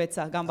կարոզել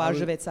սորվեցա կամ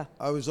բաժվեցա։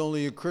 I was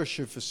only a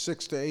Christian for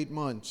 6 to 8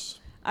 months.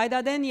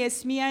 Այդադեն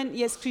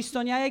ես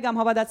քրիստոնյա եմ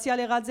կամ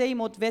հավատացյալ եղած էի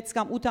մոտ 6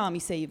 կամ 8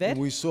 ամիս էի վեր։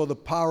 And we saw the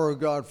power of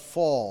God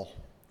fall.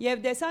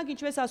 Եվ տեսանք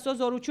ինչպես Աստծո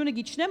զորությունը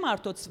գիչնե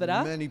մարդոց վրա,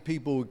 Many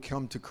people would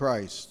come to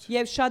Christ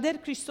եւ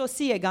շատեր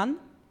Քրիստոսի եկան,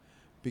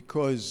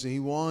 because he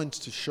wants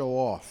to show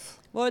off.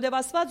 որովհետեւ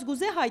Աստված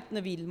գուզե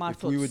հայտնվիլ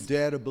If we would մարդոց։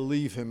 dare to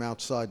believe him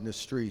outside in the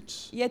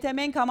streets. Եթե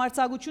մենք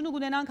համարձակությունը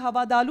ունենանք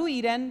հավատալու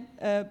իրեն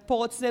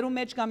փողոցներում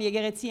մեջ կամ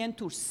եկեղեցիեն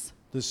դուրս։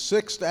 The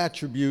sixth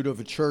attribute of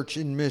a church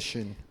in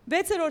mission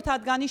 6-րդ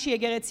հատկանիշը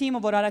եկեղեցի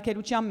որ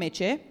առաքելության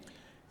մեջ է,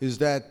 is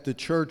that the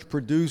church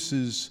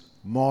produces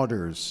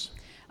martyrs.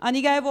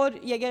 անիգա է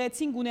որ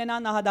եկեղեցին ունենա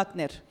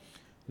նահատակներ։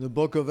 The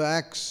book of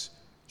Acts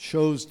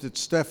shows that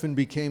Stephen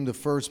became the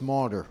first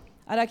martyr.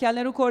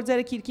 Առաքյալներու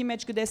կորձերը քիրքի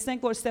մեջ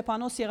կտեսնենք որ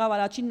Ստեփանոս եղավ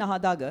առաջին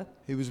նահատակը։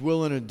 He was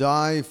willing to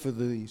die for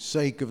the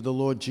sake of the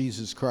Lord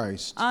Jesus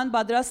Christ. Ան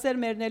պատրաստ էր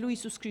մեռնելու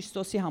Հիսուս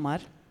Քրիստոսի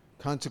համար։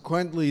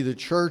 Consequently, the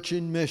church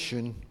in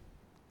mission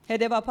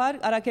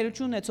Հետևաբար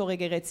առաքելություն ունեցող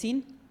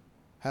եկեղեցին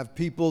have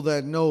people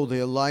that know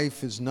their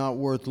life is not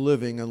worth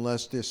living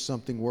unless there's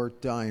something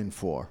worth dying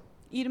for.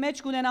 իր մեջ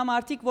կունենա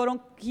մարդիկ,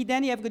 որոնք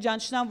գիտեն եւ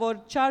գճանչնան, որ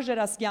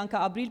չարժերաս կյանքը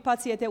ապրիլ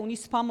բացի եթե ունի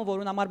սփամը,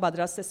 որուն համար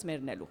պատրաստ ես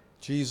մեռնելու։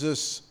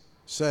 Jesus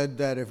said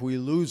that if we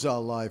lose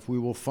our life, we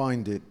will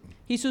find it.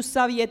 Հիսուս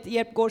սավ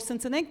երբ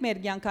գործընծնենք մեր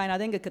կյանքը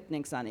այնադեն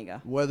կգտնենք սանիգա։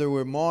 Whether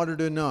we're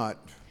martyred or not,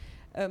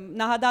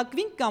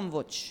 Նահատակվինք կամ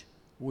ոչ,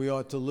 we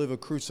ought to live a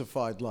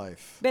crucified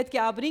life. պետք է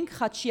ապրենք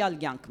խաչյալ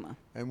կյանքը։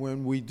 And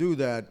when we do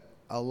that,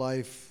 our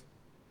life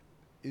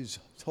is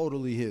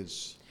totally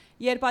his.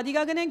 Երբ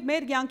ադիգա գնենք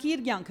մեր կյանքի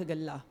իր կյանքը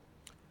գլա։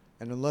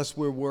 And unless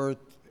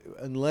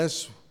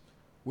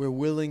we're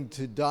willing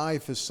to die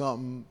for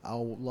something,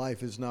 our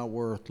life is not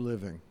worth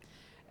living.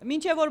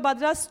 Մինչև որ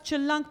պատրաստ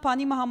չլանք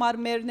բանիմը համար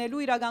մեռնելու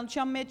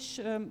իրականության մեջ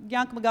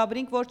կյանք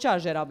մգաբրինք, որ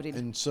չարժեր ապրիլ։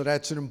 And so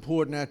that's an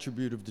important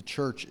attribute of the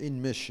church in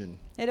mission.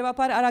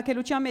 Երևաբար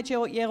առաքելության մեջ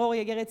եղող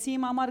եկեղեցի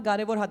համար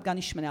կարևոր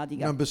հատկանիշ մնա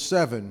ադիգա։ Number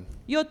 7,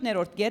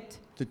 7-րդ կետ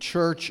the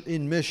church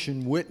in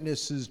mission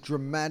witnesses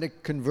dramatic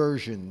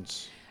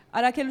conversions.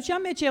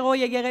 Առաքելության մեջ եղող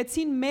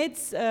եկեղեցին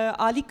մեծ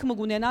ալիք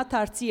մգունենա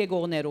դարձի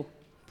եկողներու։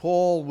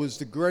 Paul was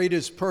the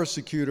greatest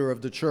persecutor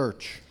of the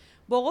church.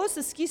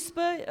 Բողոսը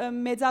սկիզբը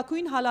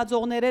մեծակույն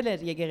հալածողներել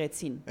էր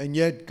եկեղեցին։ And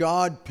yet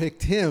God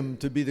picked him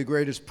to be the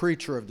greatest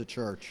preacher of the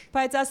church.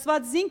 Բայց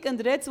Աստված զինք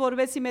ընդրեց,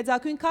 որովհետեւ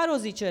մեծակույն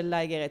քարոզիչը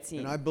լա եկեղեցին։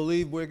 And I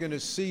believe we're going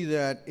to see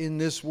that in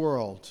this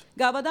world,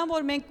 Գավադան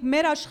որ մենք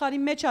մեր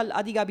աշխարհի մեջ ալ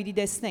ադիգաբիդի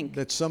տեսնենք,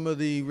 that some of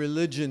the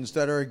religions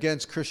that are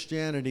against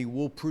Christianity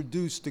will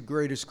produce the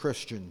greatest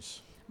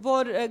Christians.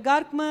 որ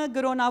գարկմը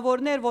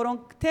գրոնավորներ,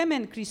 որոնք թեմ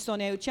են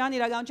քրիստոնեության,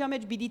 իրականության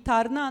մեջ պիտի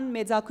դառնան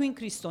մեծակույն We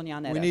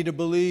քրիստոնյաները։ need to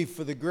believe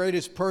for the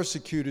greatest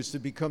persecutors to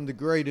become the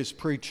greatest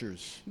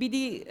preachers.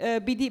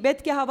 Պիտի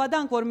պետք է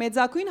հավատանք, որ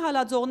մեծակույն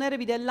հալածողները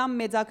պիտի լան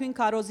մեծակույն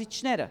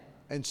քարոզիչները։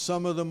 And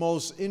some of the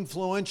most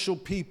influential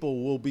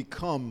people will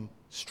become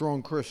strong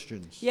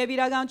Christians. Եվ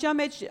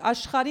իրականության մեջ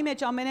աշխարհի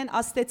մեջ ամենեն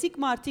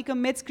աստեցիկ մարդիկը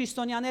մեծ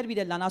քրիստոնյաներ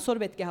պիտի լան,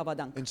 ասոր պետք է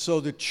հավատանք։ And so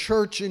the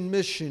church in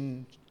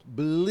mission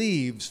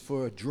believes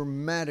for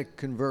dramatic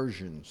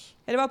conversions.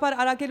 Երբաբար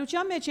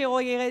արաքելության մեջ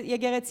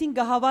եկեղեցին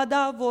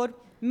գահավադա, որ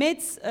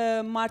մեծ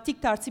մարդիկ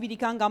դարձի պիտի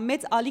կան կամ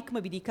մեծ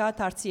ալիքմը պիտի կա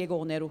դարձի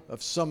եկողներու,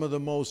 Of some of the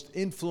most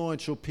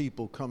influential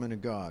people coming to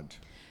God.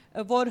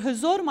 որ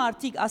հզոր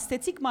մարդիկ,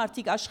 աստեցիկ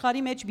մարդիկ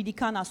աշխարհի մեջ պիտի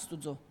կան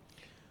Աստուծո։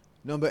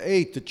 Number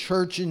 8, the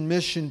church in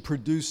mission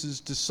produces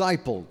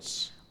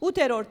disciples.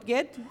 8-րդ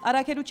կետ,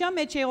 արաքելության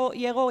մեջ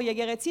եղող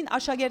եկեղեցին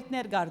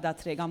աշակերտներ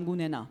գարդացրե կամ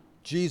գունենա։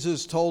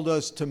 Jesus told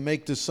us to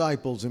make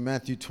disciples in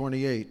Matthew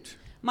 28.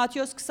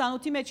 Մատթեոս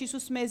 28-ի մեջ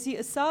Հիսուս մեզի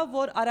ըսավ,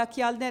 որ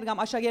արաքյալներ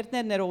կամ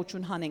աշակերտներ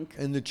ներողություն հանենք։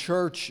 And the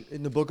church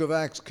in the book of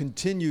Acts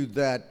continued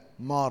that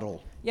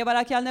model. Եվ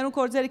արաքյալներուն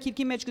կորձերը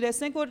քիրքի մեջ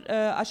կտեսնենք, որ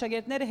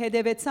աշակերտները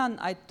հետևեցան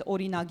այդ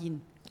օրինագին։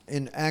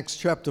 In Acts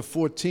chapter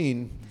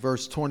 14,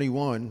 verse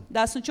 21,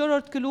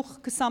 14-րդ գլուխ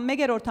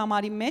 21-րդ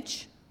համարի մեջ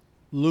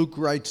Luke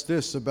writes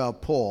this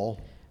about Paul.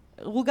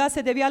 Ղուգաս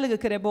հետևյալը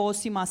գրե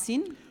Բողոսի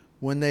մասին,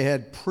 When they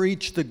had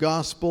preached the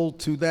gospel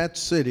to that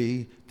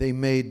city, they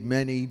made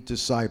many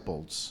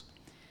disciples.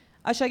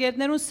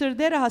 աշակերտներուն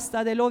սրդերը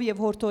հաստատելով եւ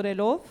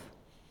հորդորելով,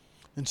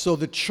 And so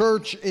the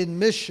church in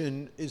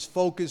mission is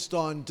focused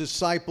on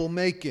disciple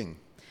making.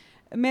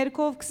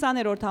 Մերկով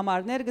 20-րդ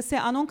համարներ գսե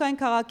անոնք այն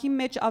քաղաքի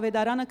մեջ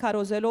ավետարանը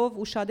կարոզելով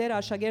ու շատեր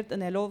աշակերտ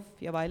ընելով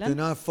եւ They're այլն։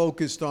 not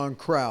focused on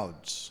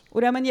crowds.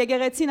 Ուրեմն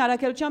եկեղեցին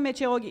արաքելության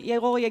մեջ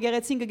եղող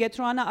եկեղեցին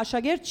կգետրոնա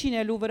աշակերտ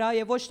չինելու վրա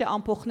եւ ոչ թե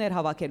ամփոխներ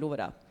հավաքելու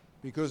վրա։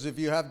 Because if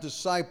you have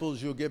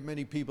disciples, you'll get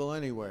many people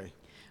anyway.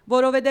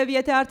 Որովհետեւ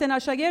եթե արդեն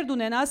աշակերտ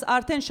ունենաս,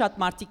 արդեն շատ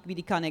մարդիկ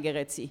պիտի կան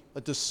եկեղեցի։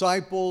 A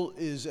disciple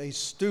is a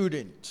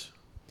student.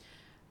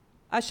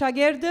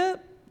 Աշակերտը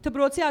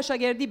դպրոցի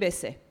աշակերտի պես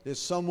է։ There's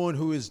someone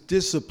who is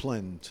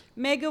disciplined.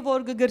 Մեկը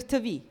որ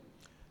կգրթվի,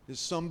 There's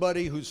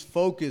somebody who's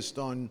focused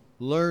on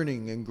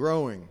learning and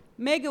growing.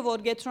 մեկը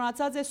որ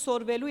գետրոնացած է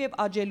սորվելու եւ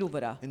աճելու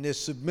վրա And they're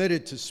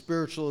submitted to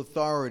spiritual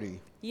authority.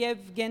 եւ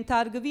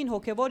գենթարգվին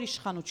հոգեվոր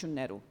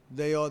իշխանություններու։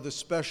 They are the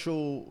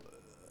special,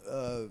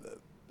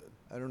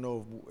 I don't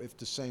know if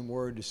the same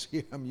word is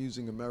here, I'm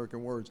using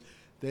American words.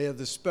 They are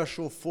the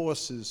special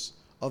forces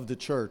of the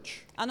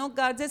church. Անոնք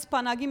գարձես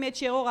բանակի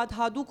մեջ եղող այդ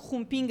հadouk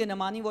խումբին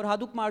կնմանին, որ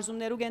հadouk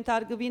մարզումներու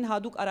գենթարգվին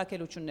հadouk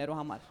արաքելություններու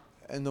համար։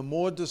 And the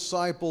more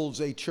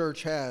disciples a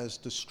church has,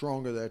 the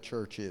stronger that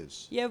church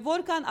is. Եվ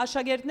որքան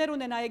աշակերտներ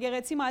ունենա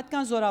եկեղեցի,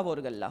 այդքան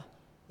զորավոր կլա։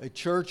 A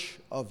church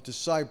of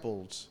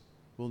disciples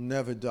will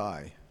never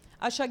die.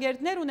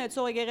 Աշակերտներ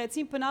ունեցող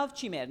եկեղեցին բնավ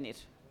չի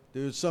մեռնիր։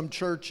 There are some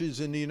churches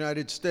in the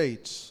United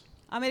States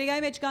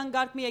Ամերիկայի մեջ կան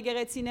գարկ մի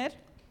եկեղեցիներ,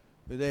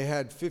 where they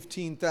had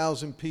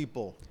 15,000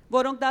 people,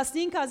 որոնք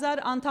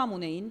 15000 անդամ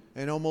ունեին,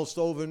 and almost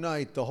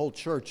overnight the whole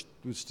church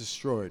was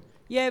destroyed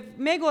եւ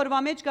մեկ օրվա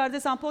մեջ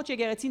գարձես ամբողջ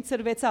եկեղեցին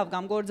ծրվեցավ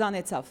կամ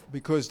գործանեցավ,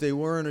 because they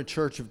weren't a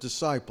church of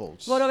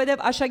disciples.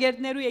 որովհետեւ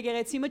աշակերտներու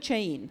եկեղեցիմը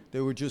չէին։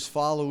 They were just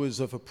followers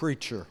of a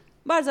preacher.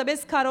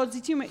 Բարձրապես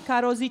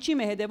քարոզիչի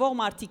մե հետևող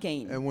մարդիկ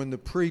էին։ And when the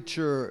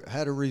preacher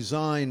had to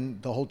resign,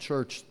 the whole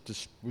church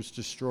was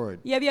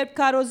destroyed. Եվ երբ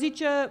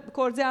քարոզիչը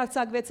կորձե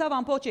արձակվեցավ,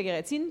 ամբողջ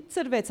եկեղեցին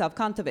ծրվեցավ,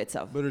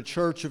 քանթվեցավ։ But a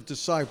church of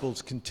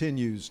disciples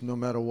continues no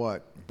matter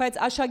what. Բայց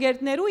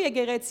աշակերտներու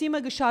եկեղեցիմը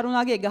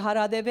կշարունակե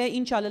գահարադեվե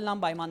ինչ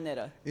ալլան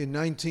պայմանները։ In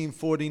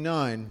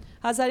 1949,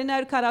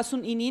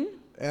 1949-ին,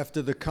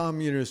 after the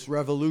communist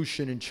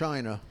revolution in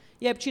China,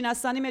 երբ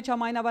Չինաստանի մեջ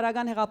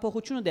համայնավարական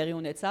հեղափոխությունը դեղի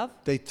ունեցավ,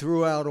 they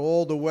threw out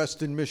all the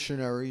Western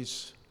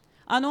missionaries.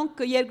 անոնք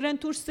երկրեն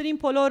դուրս ծրին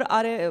բոլոր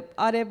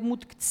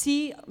արևմուտքցի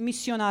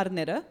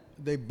միսիոնարները,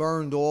 They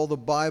burned all the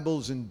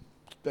Bibles and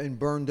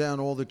burned down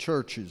all the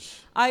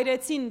churches.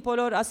 այրեցին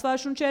բոլոր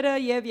աստվածաշունչերը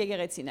եւ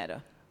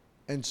եկեղեցիները։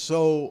 And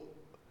so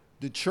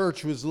the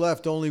church was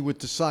left only with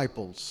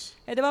disciples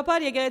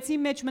Հետևաբար եկեղեցի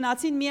մեջ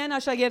մնացին միայն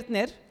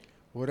աշակերտներ,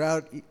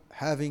 without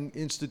having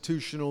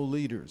institutional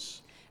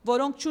leaders.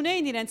 որոնք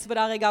չունեին իրենց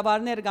վրա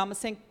ղեկավարներ կամ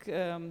ասենք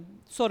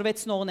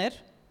սորվեցնողներ,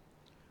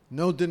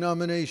 No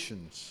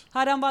denominations,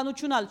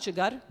 հարանվանություն ալ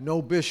չգար,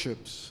 no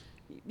bishops,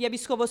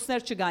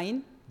 եպիսկոպոսներ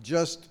չգային,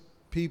 just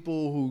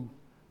people who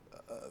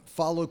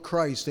followed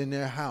Christ in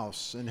their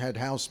house and had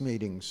house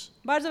meetings.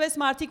 բարձրապես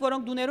մարդիկ,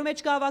 որոնք դուներու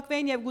մեջ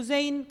կհավաքվեին եւ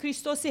գուզեին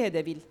Քրիստոսի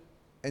հետևիլ։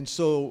 And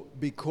so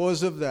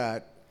because of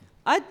that,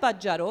 Այդ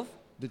պատճառով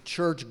the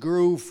church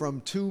grew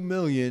from 2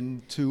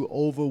 million to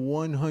over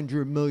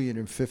 100 million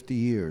in 50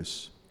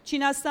 years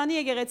Չինաստանի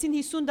եկեղեցին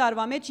 50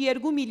 տարվա մեջ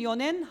 2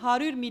 միլիոնեն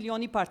 100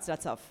 միլիոնի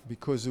բարձրացավ,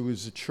 because it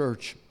was a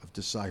church of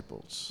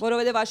disciples.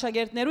 որովհետև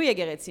աշակերտներու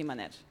եկեղեցի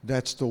մներ։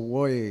 That's the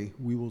way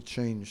we will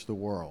change the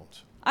world.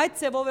 Այդ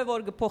ծևով է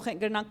որ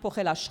գրնանք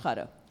փոխել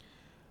աշխարհը։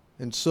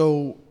 And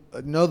so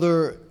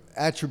another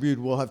attribute,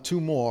 we'll have two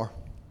more.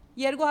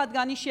 Երկու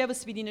հատկանիշ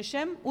եւս պիտի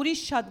նշեմ,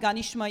 ուրիշ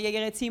հատկանիշը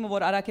եկեղեցի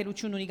որ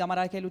առաքելություն ունի կամ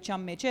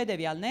առաքելության մեջ է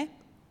դեպիալն է։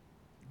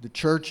 The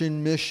church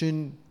in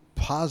mission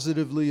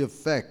positively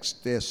affects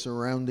their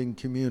surrounding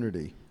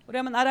community.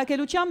 Ուրեմն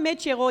առաքելության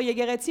մեջ եղող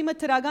եկեղեցի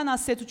թրական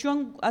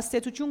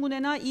աստեցություն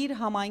ունենա իր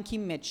համայնքի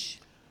մեջ։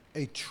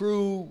 A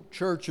true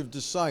church of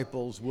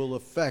disciples will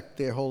affect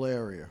their whole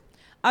area.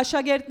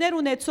 Աշակերտներ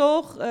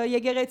ունեցող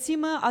եկեղեցի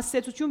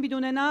աստեցություն պիտի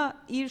ունենա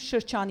իր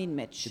շրջանին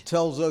մեջ։ It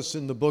tells us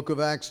in the book of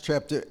Acts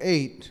chapter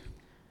 8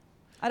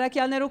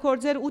 Առաքյալներու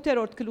կորձեր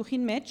 8-րդ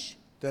գլուխին մեջ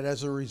that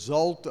as a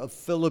result of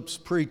Philip's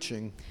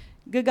preaching,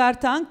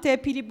 գգարտանք թե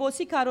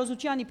Փիլիպոսի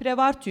քարոզության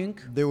իբրև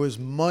արդյունք there was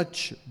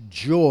much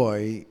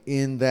joy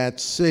in that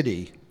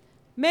city.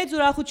 մեծ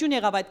ուրախություն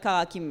եղավ այդ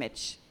քաղաքի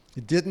մեջ։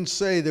 It didn't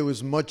say there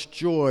was much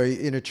joy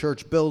in a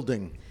church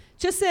building.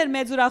 Չսեր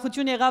մեծ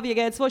ուրախություն եղավ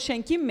եկեղեցվո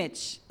շենքի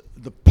մեջ։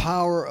 The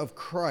power of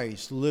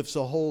Christ lifts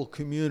a whole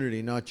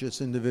community, not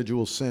just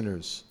individual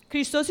sinners.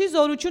 Քրիստոսի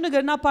զորությունը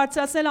գրնա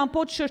բարձրացնել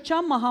ամբողջ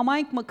շրջանը,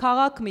 համայնքը,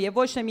 քաղաքը եւ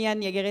ոչ թե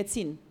միայն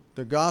եկեղեցին։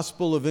 The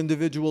gospel of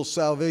individual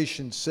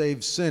salvation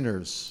saves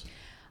sinners.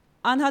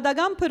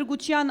 Անհատական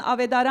փրկության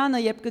ավետարանը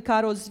երբ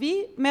կքարոզվի,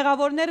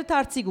 մեղավորները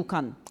դարձի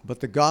գուքան։ But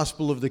the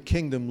gospel of the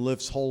kingdom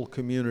lifts whole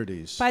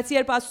communities, Բայց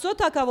երբ Աստծո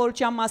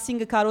թագավորության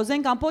մասին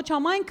կքարոզենք, ամբողջ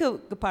համայնքը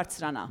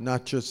կբարձրանա։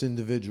 not just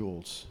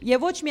individuals.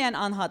 Եվ ոչ միայն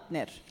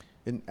անհատներ։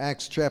 In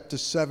Acts chapter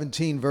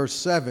 17, verse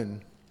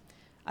 7,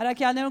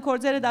 Առաքյալներուն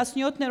կորձերը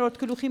 17-րդ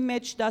գլուխի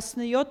մեջ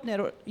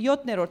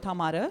 17-րդ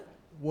համարը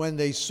when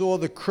they saw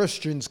the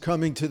Christians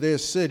coming to their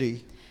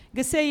city,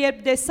 գսե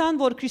երբ տեսան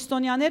որ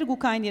քրիստոնյաներ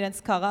գուքային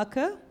իրենց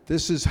քաղաքը,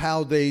 this is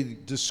how they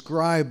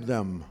describe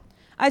them.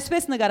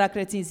 այսպես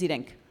նկարագրեցին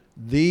իրենք։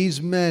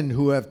 These men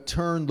who have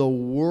turned the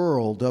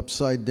world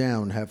upside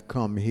down have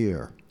come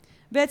here.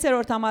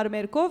 6-րդ համարը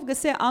մերկով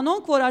գսե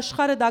անոնք որ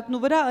աշխարհը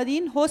դակնու վրա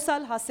ըրին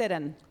հոսալ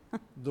հասերեն։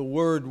 The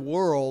word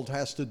world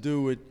has to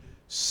do with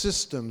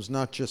systems,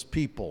 not just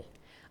people.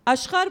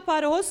 Աշխարհ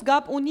բարոս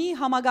գապ ունի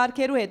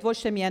համագարկերու հետ, ոչ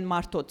թե միայն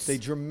մարդոց։ They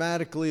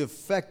dramatically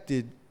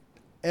affected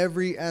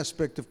every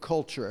aspect of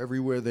culture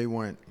everywhere they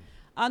went.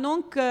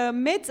 Անոնք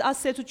մեծ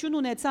ասեցություն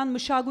ունեցան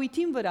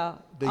մշակույթին վրա,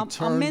 They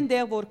turn- ամեն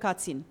դեղ որ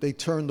կացին։ They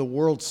turned the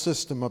world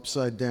system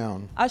upside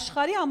down.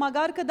 Աշխարհի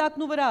համագարկը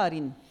դակնու վրա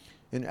արին։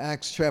 In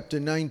Acts chapter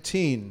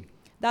 19,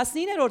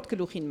 19-րդ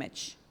գլուխին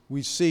մեջ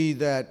we see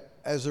that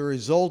as a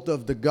result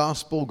of the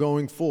gospel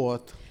going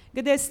forth,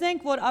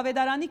 գտեսնենք որ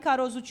ավետարանի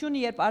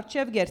քարոզությունը երբ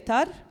արչև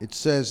գերտար, it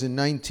says in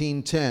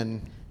 19:10,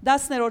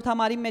 10-րդ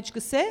համարի մեջ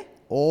գսե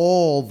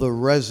all the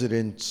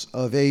residents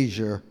of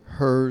Asia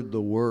heard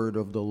the word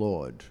of the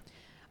Lord.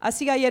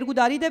 Ասիգա երկու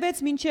տարի դեպեց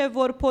մինչև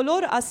որ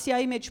բոլոր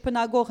Ասիայի մեջ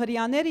բնակող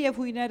հрьяաները եւ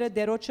հույները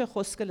դերոջը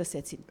խոսքը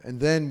լսեցին։ And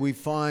then we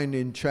find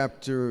in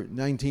chapter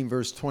 19,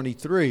 verse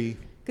 23,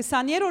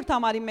 20-րդ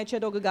համարի մեջ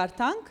հետո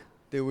գարտանք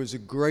there was a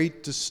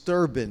great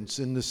disturbance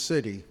in the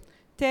city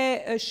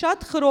թե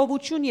շատ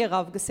խռովություն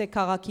եղավ գսե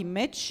քաղաքի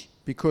մեջ,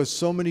 because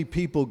so many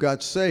people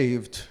got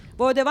saved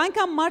որովհետեւ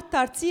այնքան մարդ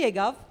դարձի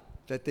եկավ,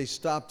 that they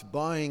stopped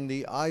buying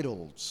the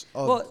idols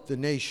Well- of the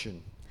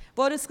nation.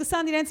 որ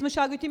սկսան իրենց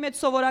մշակույթի մեջ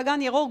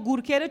սովորական եղող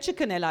գուրքերը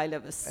չքնել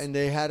այլևս։ And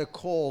they had a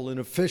call, an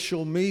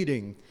official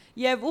meeting,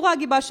 Եվ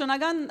ուղագի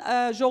պաշտոնական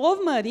ժողով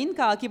մըրին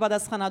քաղաքի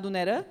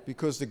պատասխանատուները,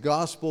 because the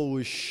gospel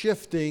was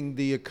shifting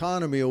the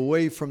economy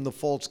away from the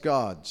false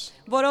gods.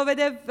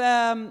 որովհետև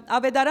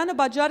ավետարանը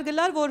բաժար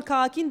գլար, որ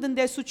քաղաքին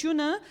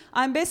տնտեսությունը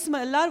այնպես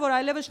մըլար, որ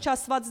այլևս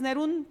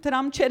չասվածներուն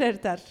տրամ չեր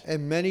երթար։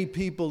 And many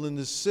people in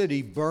the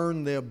city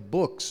burned their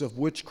books of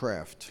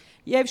witchcraft.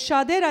 Եվ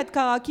շատեր այդ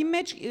քաղաքի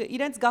մեջ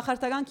իրենց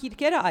գախարտական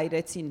քիրքերը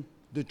այրեցին։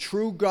 The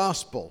true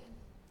gospel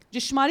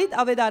Ճշմարիտ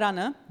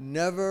ավետարանը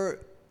never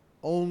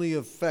only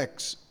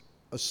affects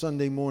a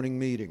Sunday morning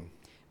meeting,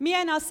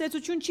 միայն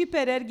ասեցություն չի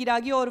բերեր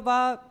գիրագի օրվա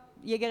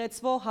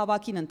եկեղեցվո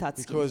հավաքին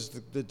ընթացքին, because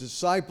the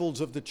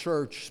disciples of the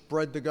church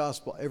spread the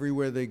gospel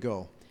everywhere they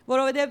go.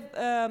 որովհետև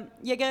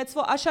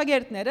եկեղեցվո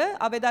աշակերտները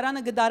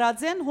ավետարանը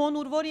գդարածեն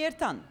հոն ուր որ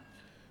երթան։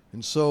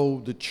 And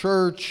so the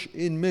church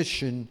in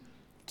mission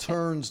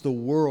turns the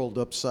world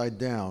upside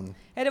down.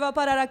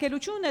 Երևաբար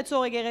առաքելություն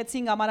ունեցող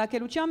եկեղեցին կամ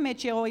առաքելության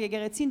մեջ եղող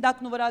եկեղեցին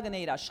դակնու վրա գնե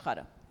իր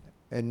աշխարհը։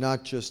 And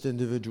not just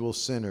individual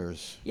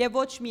sinners. Եվ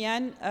ոչ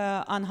միայն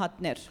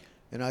անհատներ։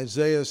 In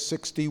Isaiah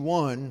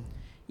 61,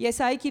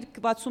 Եսայի գիրք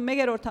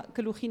 61-րդ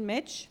գլուխին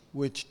մեջ,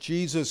 which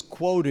Jesus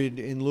quoted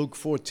in Luke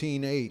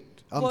 14:8.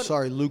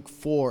 Luke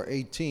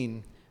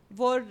 4:18.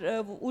 որ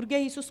ուրգե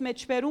Հիսուս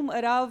մեջբերում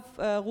ըրավ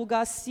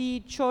Ղուգասի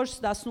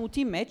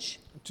 4:18-ի մեջ,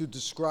 To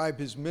describe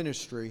his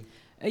ministry,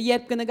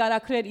 երբ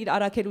կնկարագրեր իր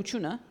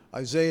առաքելությունը,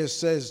 Isaiah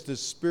says, "The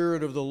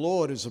Spirit of the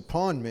Lord is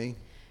upon me,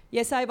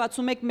 Եսայ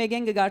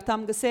 61:1-ին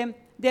գարտամ գսեմ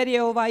դեր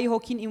Եհովայի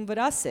հոգին իմ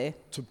վրաս է,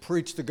 to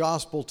preach the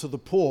gospel to the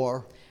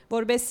poor,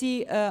 որբեսի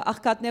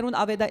աղքատներուն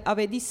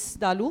ավետիս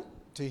դալու,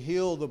 to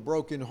heal the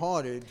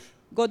brokenhearted,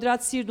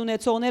 գոդրած սիրտ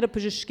ունեցողները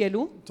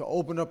բժշկելու, to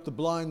open up the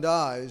blind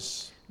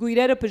eyes.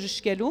 գույրերը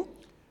բժշկելու,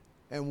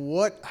 And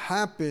what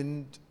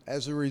happened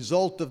as a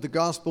result of the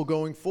gospel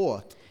going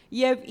forth?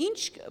 եւ ինչ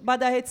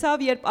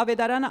բադահեցավ, երբ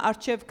ավետարանը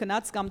արչև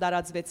գնաց կամ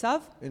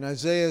դարածվեցավ, In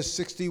Isaiah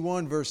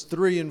 61, verse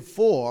 3 and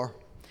 4,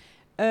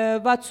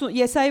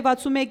 Եսայ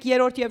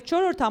 61-րդ եւ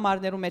 4-րդ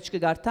համարներու մեջ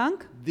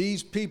կգարտանք,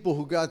 these people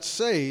who got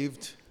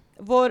saved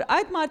որ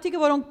այդ մարդիկը,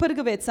 որոնք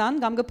փրկվեցան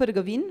կամ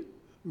կփրկվին,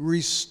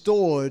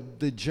 restored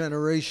the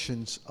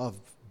generations of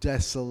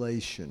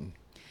desolation.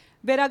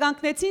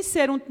 վերագանքնեցին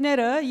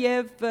սերունդները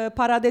եւ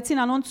փարադեցին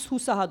անոնց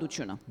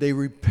հուսահատությունը։ They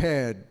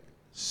repaired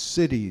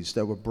cities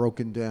that were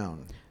broken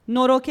down.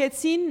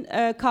 Նորոգեցին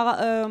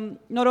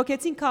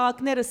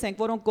քաղաքները, ասենք,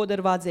 որոնք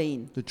գոդրված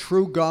էին։ The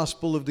true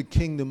gospel of the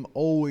kingdom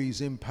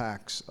always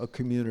impacts a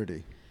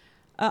community.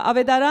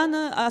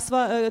 Ավետարանը,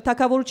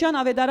 թագավորության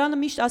ավետարանը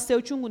միշտ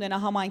աստեյություն ունենա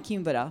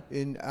համայնքին վրա։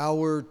 In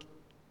our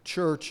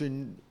church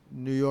in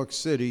New York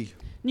City,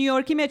 Նյու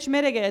Յորքի մեջ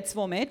մեր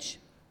եկեղեցվո մեջ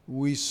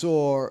we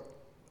saw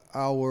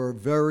our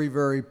very,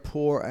 very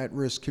poor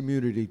at-risk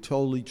community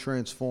totally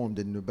transformed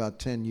in about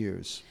 10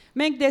 years.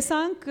 մենք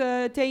տեսանք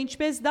թե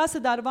ինչպես 10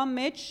 տարվա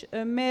մեջ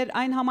մեր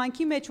այն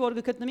համայնքի մեջ որ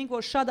գտնվենք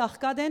որ շատ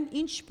աղքատ են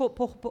ինչ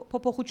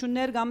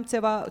փոփոխություններ կամ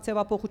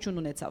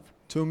ձևափոխություն ունեցավ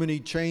Too many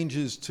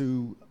changes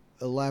to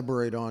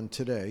elaborate on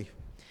today.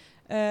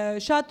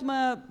 շատ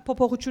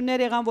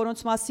փոփոխություններ եղան որոնց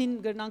մասին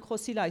գրնանք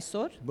խոսիլ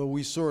այսօր But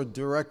we saw a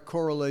direct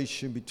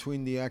correlation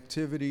between the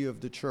activity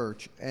of the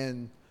church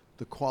and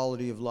the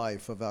quality of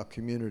life of our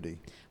community.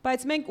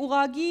 բայց մենք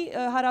ուղագի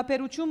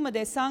հարաբերություն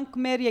մտեսանք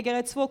մեր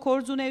եկեղեցվո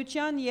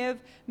կորձունեության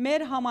եւ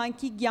մեր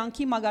համայնքի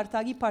ցանկի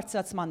մագարտակի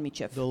բարձրացման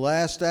միջև The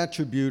last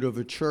attribute of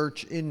a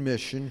church in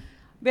mission,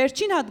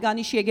 վերջին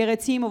հատկանիշ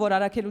եկեղեցի որ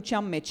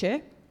առաքելության մեջ է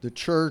the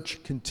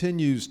church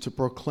continues to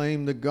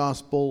proclaim the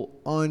gospel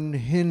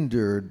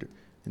unhindered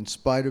in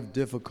spite of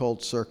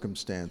difficult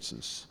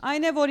circumstances.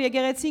 այն է որ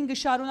եկեղեցին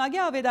կշարունակի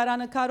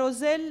ավետարանը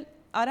կարոզել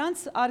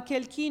Aranց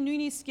արկելքի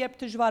նույնիսկ երբ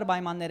դժվար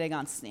պայմաններ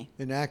եղանցնի։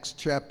 In Acts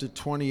chapter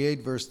 28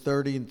 verse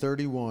 30 and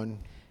 31,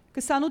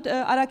 28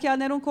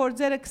 Արաքյալներուն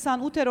կորձերը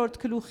 28-րդ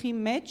գլուխի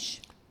մեջ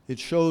it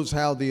shows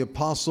how the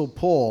apostle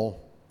Paul,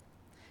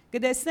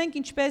 կտեսնենք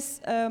ինչպես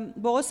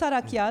Պողոս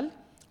Արաքյալ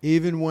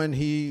even when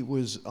he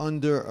was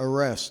under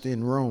arrest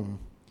in Rome,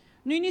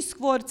 նույնիսկ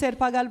որ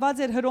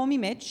ցերպակալված էր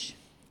Հռոմի մեջ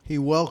he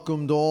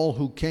welcomed all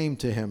who came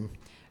to him.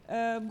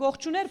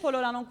 գողջուներ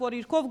բոլոր անոնք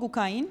որ իրքով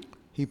գուքային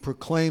He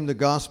proclaimed the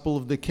gospel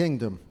of the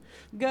kingdom.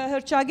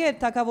 գհրճագեր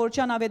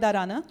թակավորության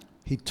ավետարանը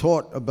He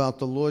taught about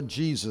the Lord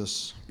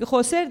Jesus.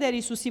 գխոսեր դեր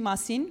Հիսուսի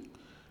մասին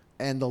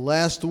And the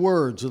last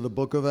words of the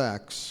book of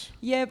Acts,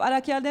 եւ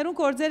Արաքյալներուն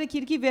կորձերը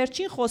քիրքի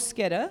վերջին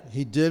խոսքերը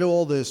he did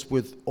all this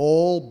with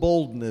all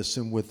boldness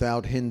and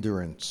without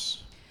hindrance.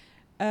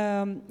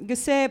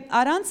 գսե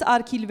առանց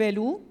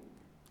արկիլվելու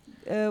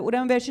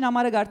ուրեմն վերջին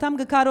համարը գարտամ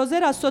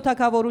գկարոզեր Աստծո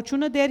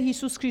թակավորությունը դեր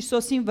Հիսուս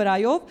Քրիստոսին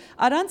վրայով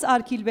առանց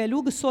արկիլվելու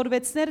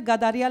գսորվեցներ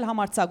գադարիալ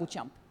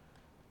համարցակությամբ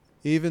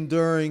Even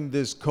during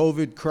this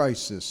COVID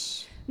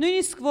crisis,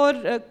 նույնիսկ որ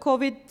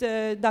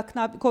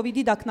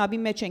COVID-ի դակնաբի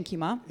մեջ ենք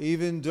հիմա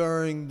even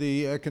during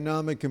the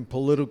economic and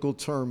political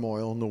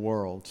turmoil in the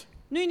world,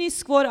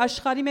 նույնիսկ որ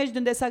աշխարհի մեջ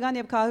տնտեսական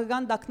եւ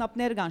քաղաքական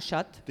դակնապներ կան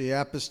շատ the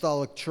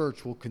apostolic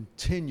church will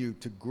continue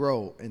to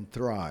grow and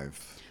thrive.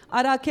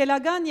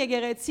 Արաքելական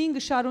եկեղեցին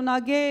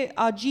գշարունակե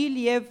աջիլ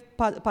եւ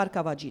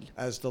պարկավաջիլ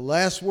As the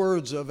last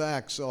words of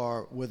Acts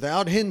are,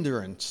 without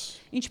hindrance,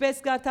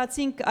 ինչպես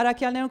գարտացինք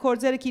Արաքյալներուն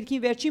կորձերը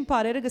քիրքին վերջին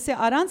բարերը գսե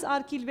առանց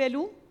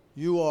արկիլվելու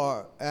you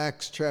are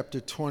Acts chapter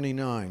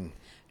 29.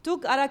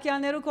 դուք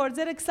Արաքյալներուն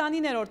կորձերը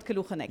 29-րդ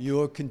գլուխն եք You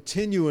are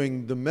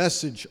continuing the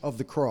message of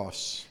the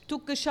cross.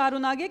 դուք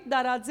կշարունակեք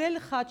դարաձել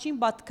խաչին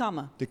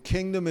պատկամը The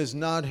kingdom is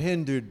not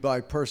hindered by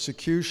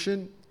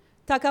persecution.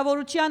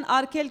 Թակավորության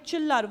արկել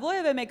չլար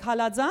ովևէ մեկ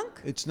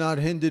հալածանք It's not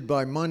hindered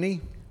by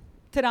money.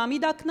 տրամի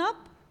դակնապ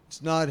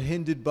It's not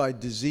hindered by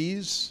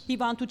disease.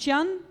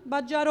 հիվանդության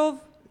պատճառով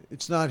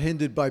It's not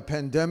hindered by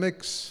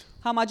pandemics.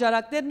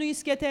 համաճարակներ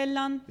նույնիսկ եթե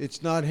ելան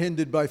It's not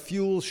hindered by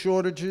fuel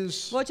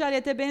shortages. ոչ ալ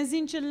եթե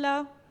բենզին չլա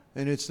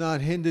And it's not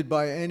hindered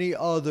by any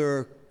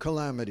other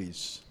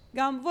calamities.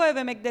 կամ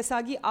ովևէ մեկ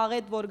տեսակի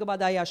աղետ որ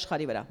կբադայի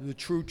աշխարհի վրա The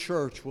true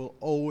church will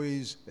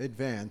always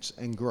advance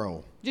and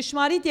grow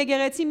Ճշմարիտ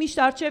եկեղեցի միշտ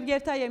արչև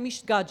գերտա եւ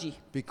միշտ գաջի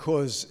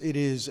because it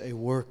is a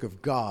work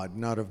of God,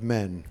 not of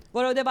men.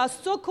 որովհետեւ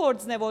Աստծո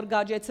կորձն է որ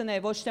գաջեցնե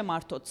ոչ թե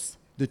մարդոց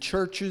The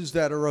churches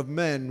that are of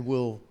men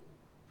will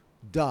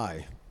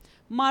die.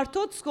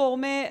 մարդոց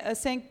կողմե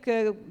ասենք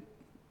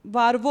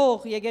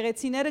վարվող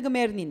եկեղեցիները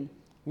գմերնին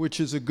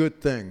Which is a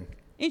good thing.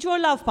 ինչ որ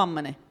լավ բան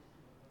մնե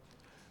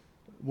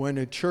When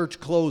a church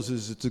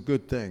closes, it's a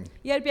good thing.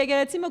 երբ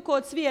եկեղեցի մը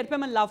կոծվի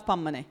երբեմն լավ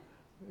բան մնե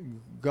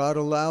God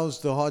allows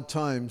the hard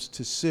times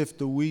to sift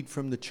the wheat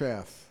from the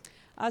chaff.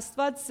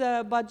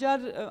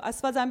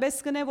 Աստված այնպես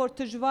կնե որ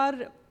դժվար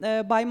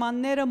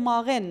պայմանները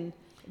մաղեն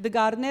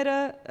դգարները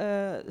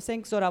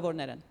սենք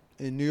զորավորներն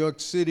In New York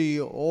City,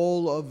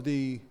 all of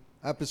the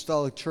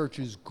apostolic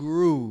churches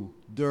grew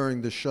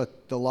during the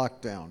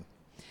lockdown.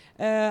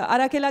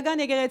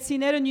 Արաքելական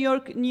եկեղեցիները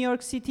New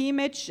York City-ի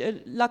մեջ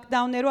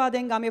lockdown-ներով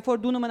ադենգամ երբ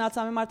որ դունը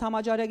մնացամի մարդ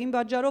համաճարակին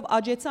բաժարով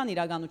աջեցան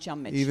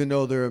իրականության մեջ Even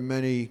though there are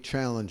many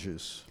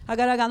challenges.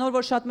 Հագարականոր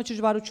որ շատ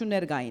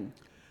մճժվարություններ կային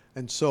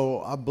And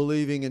so I'm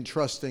believing and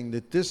trusting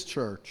that this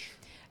church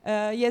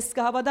Ես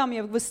կհավատամ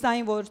եւ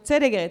վստահím որ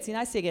ծեր եկեղեցին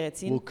այս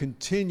եկեղեցին will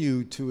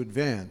continue to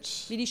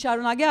advance մի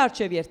շարունակի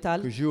արժեվ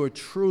երթալ because you are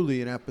truly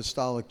an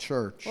apostolic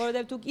church.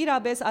 որովհետեւ դուք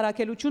իրապես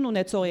արաքելություն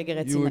ունեցող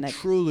եկեղեցի You are մնեք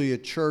truly a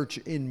church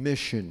in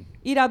mission.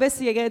 իրապես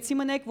եկեղեցի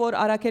մնեք որ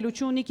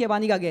արաքելություն ունիք եւ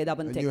անիգա And you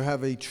գեդաբնտեք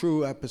have a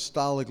true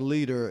apostolic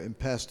leader in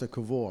Pastor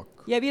Kevork.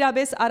 եւ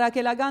իրապես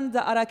արաքելական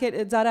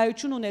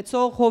ծառայություն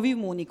ունեցող հովիվ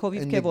ունիք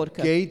հովիվ And the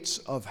Քևորքը gates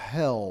of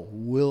hell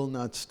will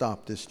not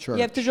stop this church.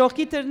 եւ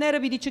դժողքի դռները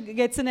պիտի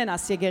չգեցնեն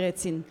աս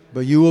եկեղեցին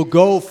But you will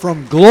go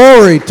from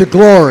glory to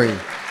glory.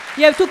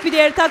 եւ դուք պիտի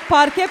երթաք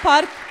парքը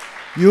парք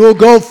You will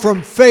go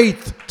from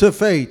faith to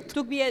faith.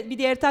 դուք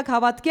պիտի երթաք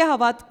հավատքի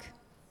հավատք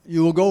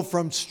You will go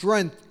from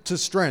strength to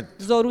strength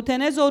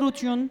զորութենե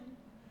զորություն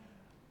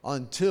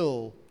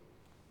until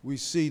we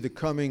see the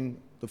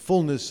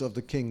fullness of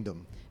the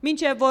kingdom.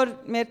 մինչեւ որ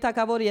մեր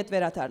թակավոր իդ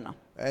վերադառնա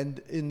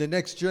And in the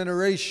next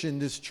generation,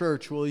 this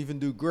church will even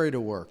do greater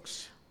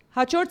works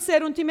հաջորդ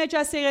սերունդի մեջ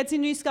այս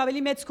եկեղեցին նույնիսկ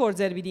ավելի մեծ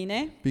գործեր պիտի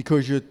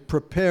because you're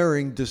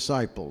preparing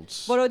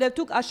disciples որովհետեւ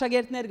դուք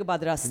աշակերտներ and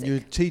կբادرացնեք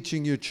you're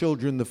teaching your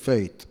children the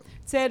faith.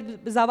 ծեր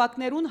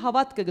զավակներուն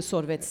հավատքը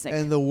կսորվեցնեք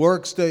And the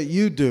works that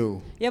you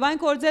do, եւ այն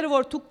գործերը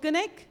որ դուք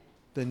կնեք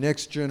the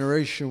next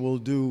generation will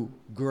do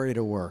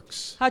greater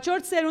works.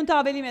 հաջորդ սերունդը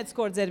ավելի մեծ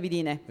գործեր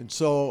պիտի And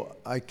so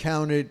I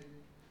count it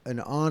an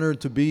honor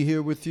to be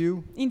here with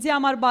you. ինձ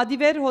համար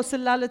բադիվ էր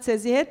հոսլալը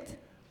ցեզի հետ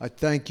I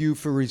thank you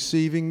for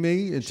receiving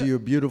me into your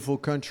beautiful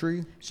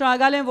country.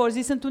 շնորհակալ եմ որ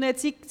զիս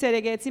ընդունեցիք ծեր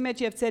եկեղեցի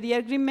մեջ եւ ծեր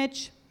երկրի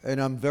մեջ And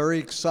I'm very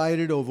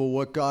excited over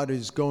what God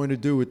is going to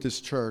do with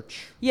this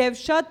church. եւ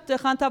շատ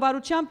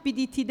խանդավառությամբ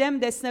պիտի դիտեմ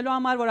տեսնելու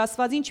համար որ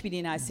Աստված ինչ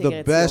պիտի նա այս The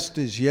եկեղեցի best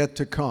is yet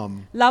to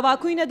come.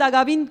 լավակույնը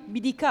դակավին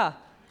պիտի կա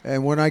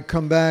And when I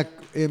come back,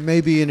 it may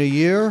be in a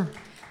year,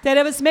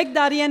 Տերևս մեկ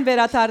տարի են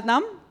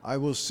վերադառնամ I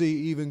will see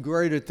even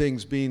greater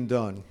things being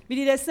done.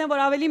 պիտի տեսնեմ որ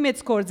ավելի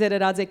մեծ գործեր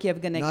ըրածեք եւ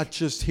գնեք Not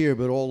just here,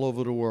 but all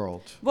over the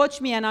world ոչ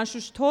միայն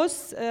անշուշտ հոս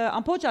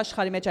ամբողջ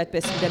աշխարհի մեջ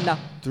այդպես դելա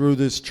through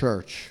this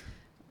church.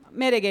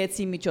 մեր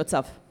եկեղեցի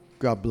միջոցով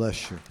God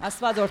bless you.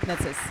 Աստված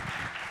օրհնեցես